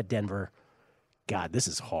 Tennessee's at Denver. God, this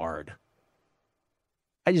is hard.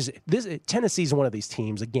 Tennessee's one of these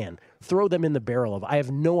teams, again, throw them in the barrel of, I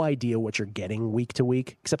have no idea what you're getting week to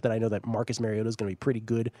week, except that I know that Marcus Mariota is going to be pretty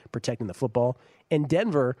good protecting the football. And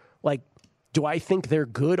Denver, like, do I think they're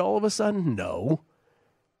good all of a sudden? No.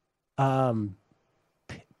 I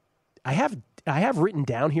have written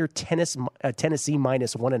down here Tennessee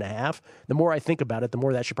minus 1.5. The more I think about it, the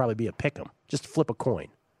more that should probably be a pick 'em. Just flip a coin.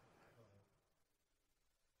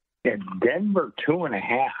 Yeah, Denver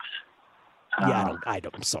 2.5. Yeah,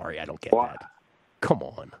 I'm sorry, I don't get that. Come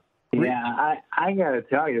on. Yeah, I got to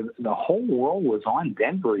tell you, the whole world was on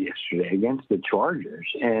Denver yesterday against the Chargers,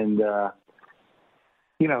 and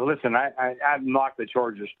listen, I've knocked the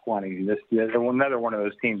Chargers plenty. They're another one of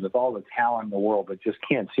those teams with all the talent in the world, but just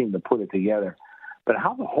can't seem to put it together. But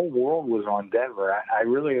how the whole world was on Denver, I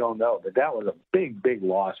really don't know. But that was a big, big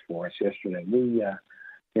loss for us yesterday. We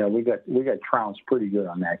got trounced pretty good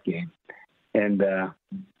on that game, and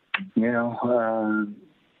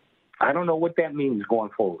I don't know what that means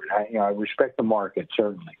going forward. I respect the market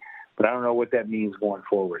certainly, but I don't know what that means going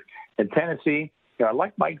forward. And Tennessee. I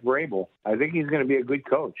like Mike Vrabel. I think he's going to be a good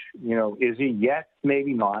coach. Is he yet?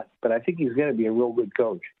 Maybe not, but I think he's going to be a real good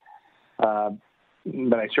coach. But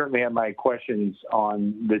I certainly have my questions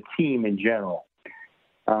on the team in general.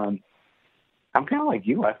 I'm kind of like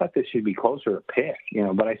you. I thought this should be closer to pick,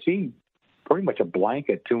 but I see pretty much a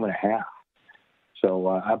blanket 2.5. So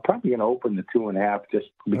I'm probably going to open the 2.5 just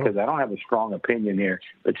because I don't have a strong opinion here.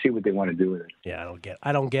 Let's see what they want to do with it. Yeah,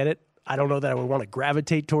 I don't get it. I don't know that I would want to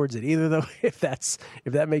gravitate towards it either, though, if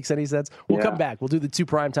that makes any sense. We'll come back. We'll do the 2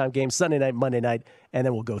 primetime games, Sunday night, Monday night, and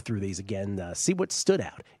then we'll go through these again, see what stood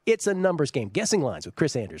out. It's a numbers game. Guessing lines with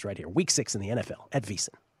Chris Andrews right here, Week 6 in the NFL at VSiN.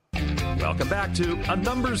 Welcome back to A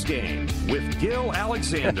Numbers Game with Gil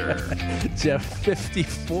Alexander. Jeff,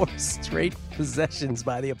 54 straight possessions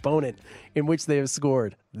by the opponent in which they have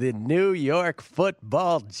scored. The New York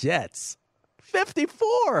Football Jets.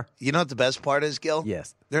 54. You know what the best part is, Gil?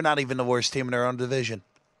 Yes. They're not even the worst team in their own division.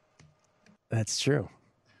 That's true.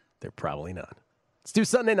 They're probably not. Let's do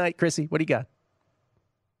Sunday night, Chrissy. What do you got?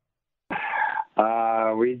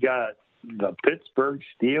 We got the Pittsburgh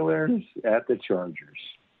Steelers at the Chargers.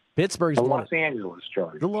 Pittsburgh's the Los Angeles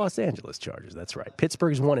Chargers. The Los Angeles Chargers, that's right.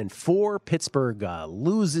 Pittsburgh's 1-4. Pittsburgh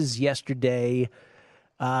loses yesterday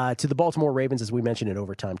to the Baltimore Ravens, as we mentioned in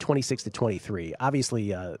overtime, 26-23.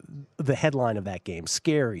 Obviously, the headline of that game,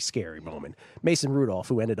 scary, scary moment. Mason Rudolph,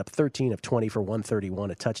 who ended up 13 of 20 for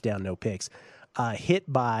 131, a touchdown, no picks,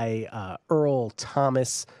 hit by Earl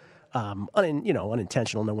Thomas.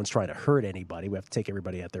 Unintentional. No one's trying to hurt anybody. We have to take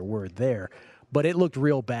everybody at their word there. But it looked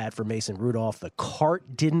real bad for Mason Rudolph. The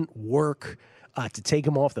cart didn't work to take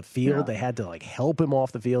him off the field. Yeah. They had to help him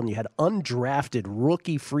off the field. And you had undrafted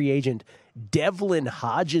rookie free agent Devlin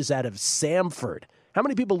Hodges out of Samford. How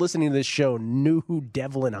many people listening to this show knew who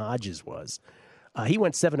Devlin Hodges was? He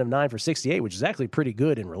went 7 of 9 for 68, which is actually pretty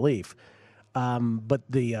good in relief. But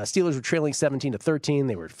the Steelers were trailing 17-13.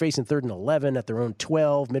 They were facing 3rd and 11 at their own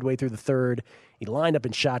 12 midway through the third. He lined up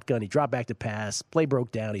in shotgun. He dropped back to pass. Play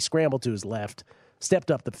broke down. He scrambled to his left, stepped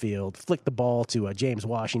up the field, flicked the ball to James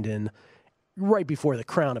Washington right before the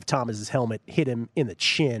crown of Thomas's helmet hit him in the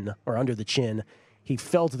chin or under the chin. He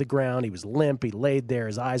fell to the ground. He was limp. He laid there.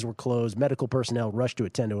 His eyes were closed. Medical personnel rushed to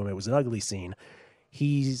attend to him. It was an ugly scene.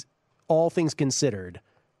 He's, all things considered,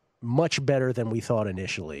 much better than we thought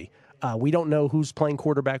initially. We don't know who's playing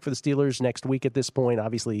quarterback for the Steelers next week at this point.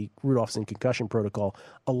 Obviously, Rudolph's in concussion protocol.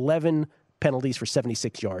 11 penalties for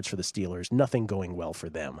 76 yards for the Steelers. Nothing going well for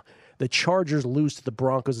them. The Chargers lose to the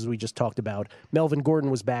Broncos, as we just talked about. Melvin Gordon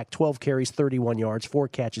was back, 12 carries, 31 yards, 4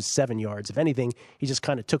 catches, 7 yards. If anything, he just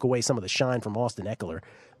kind of took away some of the shine from Austin Eckler.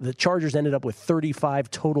 The Chargers ended up with 35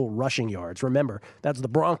 total rushing yards. Remember, that's the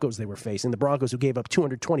Broncos they were facing, the Broncos who gave up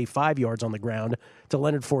 225 yards on the ground to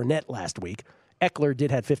Leonard Fournette last week. Eckler did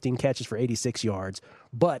have 15 catches for 86 yards.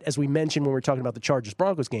 But as we mentioned when we were talking about the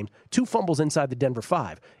Chargers-Broncos game, 2 fumbles inside the Denver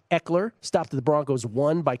 5. Eckler stopped the Broncos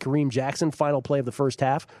 1 by Kareem Jackson, final play of the first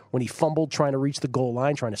half, when he fumbled trying to reach the goal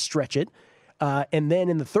line, trying to stretch it. And then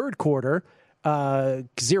in the third quarter,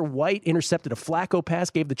 Kazir White intercepted a Flacco pass,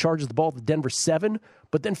 gave the Chargers the ball at the Denver 7.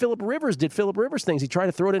 But then Phillip Rivers did Phillip Rivers things. He tried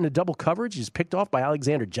to throw it into double coverage. He was picked off by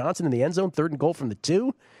Alexander Johnson in the end zone, 3rd and goal from the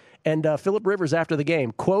 2. And Phillip Rivers after the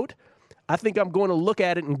game, quote, "I think I'm going to look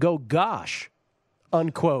at it and go, gosh,"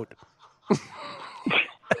 unquote.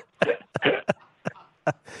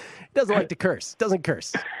 Doesn't like to curse. Doesn't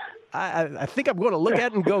curse. I think I'm going to look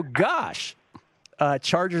at it and go, gosh.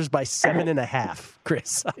 Chargers by 7.5,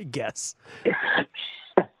 Chris, I guess.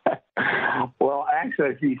 Well,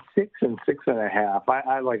 actually, I see 6 and 6.5.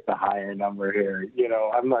 I like the higher number here. You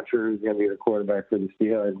know, I'm not sure who's going to be the quarterback for the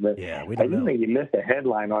Steelers, but yeah, we I don't know. think you missed a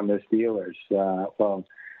headline on the Steelers.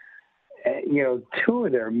 You know, 2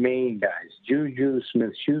 of their main guys, Juju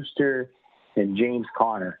Smith-Schuster and James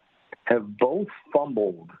Conner, have both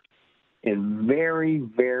fumbled in very,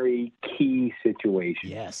 very key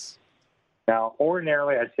situations. Yes. Now,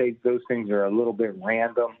 ordinarily, I'd say those things are a little bit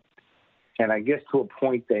random, and I guess to a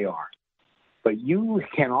point they are. But you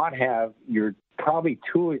cannot have your probably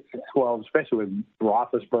 2, well, especially with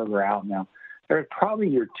Roethlisberger out now, they're probably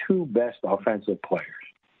your 2 best offensive players.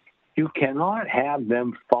 You cannot have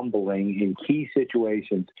them fumbling in key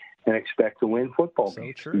situations and expect to win football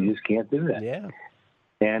games. So true. You just can't do that. Yeah.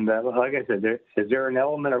 And like I said, is there an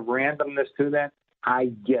element of randomness to that? I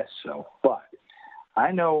guess so. But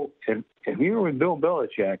I know if you were with Bill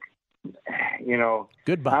Belichick, you know,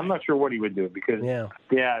 goodbye. I'm not sure what he would do because,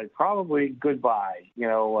 yeah, probably goodbye. You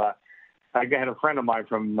know, I had a friend of mine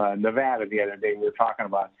from Nevada the other day. We were talking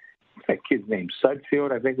about that kid's name,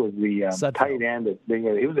 Sudfield, I think was the tight end.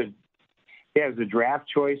 He was a draft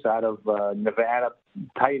choice out of Nevada,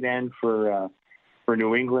 tight end for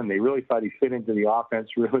New England. They really thought he fit into the offense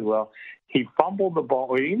really well. He fumbled the ball,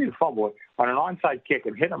 or he didn't fumble it, on an onside kick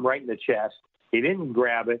and hit him right in the chest. He didn't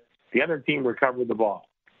grab it. The other team recovered the ball.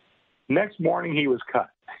 Next morning, he was cut.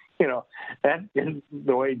 You know, that is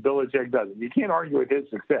the way Belichick does it. You can't argue with his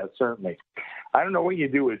success, certainly. I don't know what you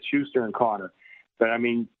do with Schuster and Conner, but, I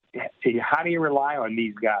mean, how do you rely on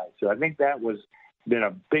these guys? So I think that been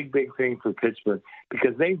a big, big thing for Pittsburgh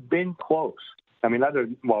because they've been close. I mean,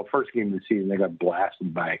 first game of the season, they got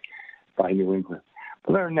blasted by New England.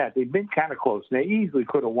 But other than that, they've been kind of close. And they easily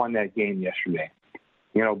could have won that game yesterday.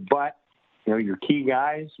 You know, but, you know, your key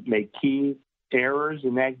guys make key errors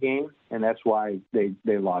in that game, and that's why they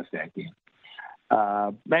lost that game.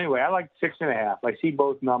 Anyway, I like 6.5. I see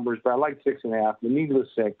both numbers, but I like 6.5. The needless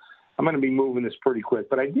to say, I'm going to be moving this pretty quick.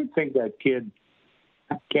 But I did think that kid,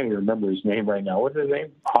 I can't even remember his name right now. What's his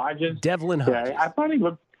name? Hodges? Devlin Hodges. Yeah, I thought he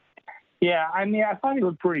looked. Yeah, I mean, I thought he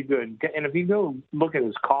looked pretty good. And if you go look at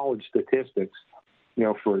his college statistics, you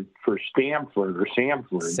know, for Stanford or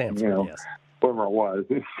Samford, you know, yes. Whoever it was,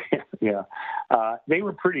 yeah, they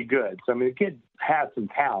were pretty good. So, I mean, the kid has some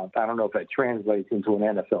talent. I don't know if that translates into an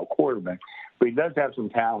NFL quarterback, but he does have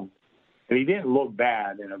some talent. And he didn't look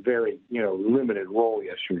bad in a very, you know, limited role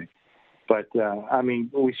yesterday. But, I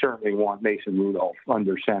mean, we certainly want Mason Rudolph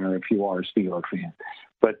under center if you are a Steelers fan.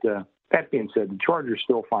 But that being said, the Chargers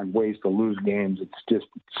still find ways to lose games. It's just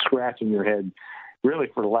scratching your head really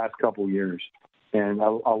for the last couple of years. And a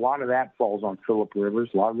lot of that falls on Phillip Rivers.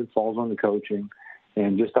 A lot of it falls on the coaching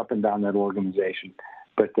and just up and down that organization.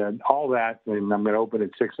 But all that, and I'm going to open at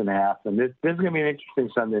 6.5. And this is going to be an interesting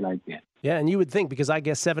Sunday night game. Yeah, and you would think, because I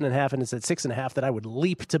guess 7.5 and it's at 6.5, that I would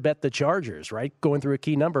leap to bet the Chargers, right? Going through a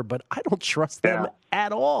key number, but I don't trust them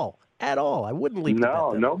at all. At all. I wouldn't leap to bet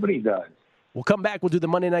them. No, nobody does. We'll come back. We'll do the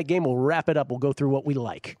Monday night game. We'll wrap it up. We'll go through what we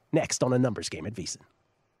like. Next on A Numbers Game at VSiN.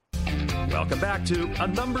 Welcome back to A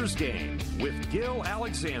Numbers Game with Gil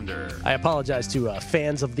Alexander. I apologize to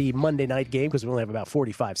fans of the Monday night game because we only have about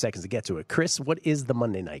 45 seconds to get to it. Chris, what is the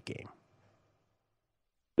Monday night game?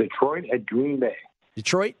 Detroit at Green Bay.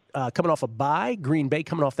 Detroit coming off a bye. Green Bay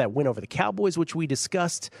coming off that win over the Cowboys, which we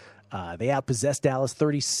discussed. They outpossessed Dallas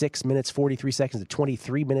 36 minutes, 43 seconds to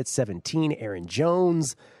 23 minutes, 17. Aaron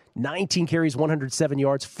Jones, 19 carries, 107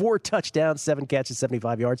 yards, 4 touchdowns, 7 catches,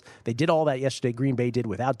 75 yards. They did all that yesterday. Green Bay did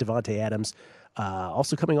without Devontae Adams.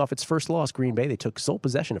 Also coming off its first loss, Green Bay, they took sole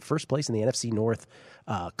possession of first place in the NFC North,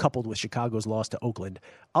 coupled with Chicago's loss to Oakland.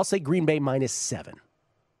 I'll say Green Bay -7.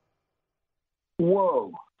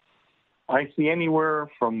 Whoa. I see anywhere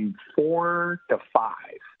from 4 to 5.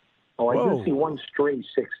 Oh, I do see one straight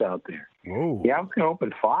 6 out there. Whoa. Yeah, I was going to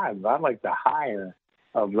open 5. I like the higher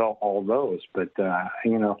of all those. But, I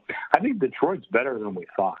think Detroit's better than we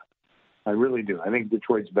thought. I really do. I think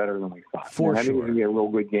Detroit's better than we thought. For sure. I think it's going to be a real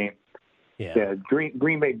good game. Yeah,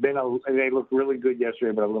 Green Bay, they looked really good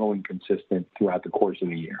yesterday, but a little inconsistent throughout the course of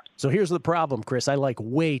the year. So here's the problem, Chris. I like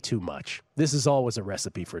way too much. This is always a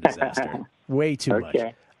recipe for disaster. Way too much.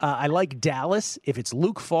 I like Dallas. If it's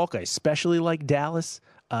Luke Falk, I especially like Dallas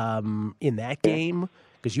in that game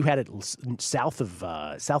because you had it south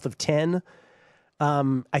of 10.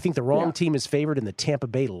 I think the wrong team is favored in the Tampa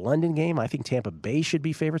Bay-London game. I think Tampa Bay should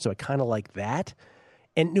be favored, so I kind of like that.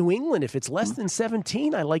 And New England, if it's less than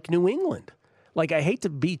 17, I like New England. Like, I hate to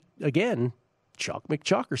be, again, Chalk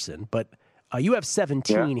McChalkerson, but you have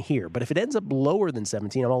 17 here. But if it ends up lower than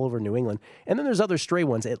 17, I'm all over New England. And then there's other stray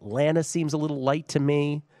ones. Atlanta seems a little light to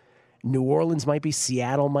me. New Orleans might be.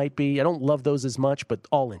 Seattle might be. I don't love those as much, but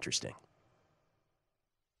all interesting.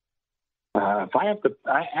 If I have to,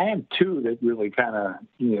 I have 2 that really kind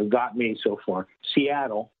of got me so far.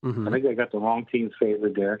 Seattle, I think I got the wrong team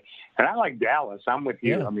favored there, and I like Dallas. I'm with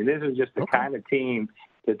you. I mean, this is just the kind of team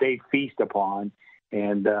that they feast upon,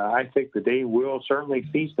 and I think that they will certainly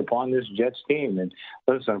feast upon this Jets team. And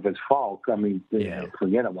listen, if it's Falk, I mean,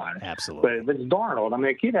 forget about it. Absolutely. But if it's Darnold, I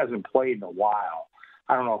mean, the kid hasn't played in a while.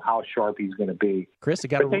 I don't know how sharp he's going to be. Chris,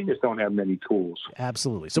 but they just don't have many tools.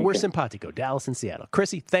 Absolutely. So we're simpatico, Dallas and Seattle.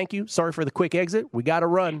 Chrissy, thank you. Sorry for the quick exit. We got to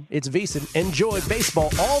run. It's VSiN. Enjoy baseball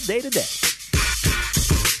all day today.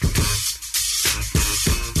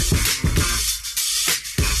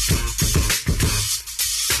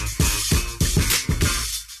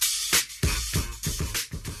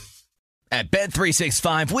 At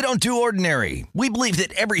Bet365, we don't do ordinary. We believe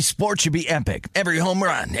that every sport should be epic. Every home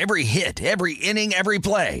run, every hit, every inning, every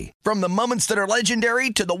play. From the moments that are legendary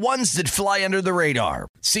to the ones that fly under the radar.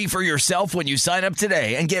 See for yourself when you sign up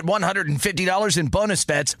today and get $150 in bonus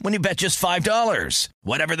bets when you bet just $5.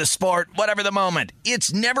 Whatever the sport, whatever the moment,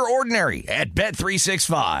 it's never ordinary at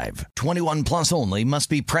Bet365. 21 plus only. Must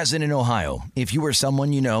be present in Ohio. If you or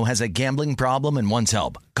someone you know has a gambling problem and wants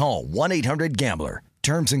help, call 1-800-GAMBLER.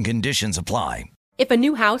 Terms and conditions apply. If a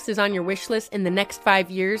new house is on your wish list in the next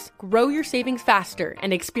 5 years, grow your savings faster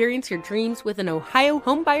and experience your dreams with an Ohio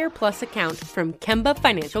Homebuyer Plus account from Kemba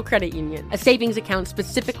Financial Credit Union. A savings account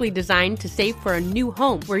specifically designed to save for a new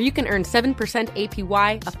home where you can earn 7%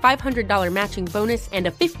 APY, a $500 matching bonus, and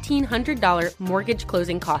a $1,500 mortgage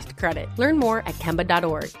closing cost credit. Learn more at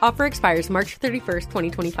Kemba.org. Offer expires March 31st,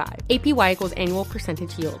 2025. APY equals annual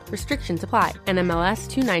percentage yield. Restrictions apply. NMLS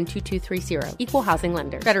 292230. Equal housing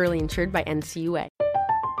lender. Federally insured by NCUA.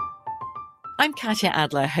 I'm Katya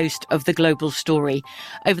Adler, host of The Global Story.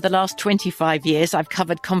 Over the last 25 years, I've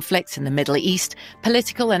covered conflicts in the Middle East,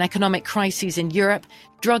 political and economic crises in Europe,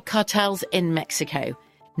 drug cartels in Mexico.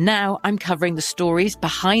 Now I'm covering the stories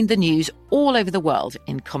behind the news all over the world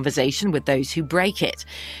in conversation with those who break it.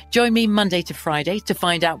 Join me Monday to Friday to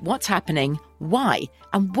find out what's happening, why,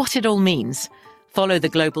 and what it all means. Follow The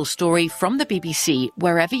Global Story from the BBC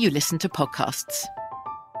wherever you listen to podcasts.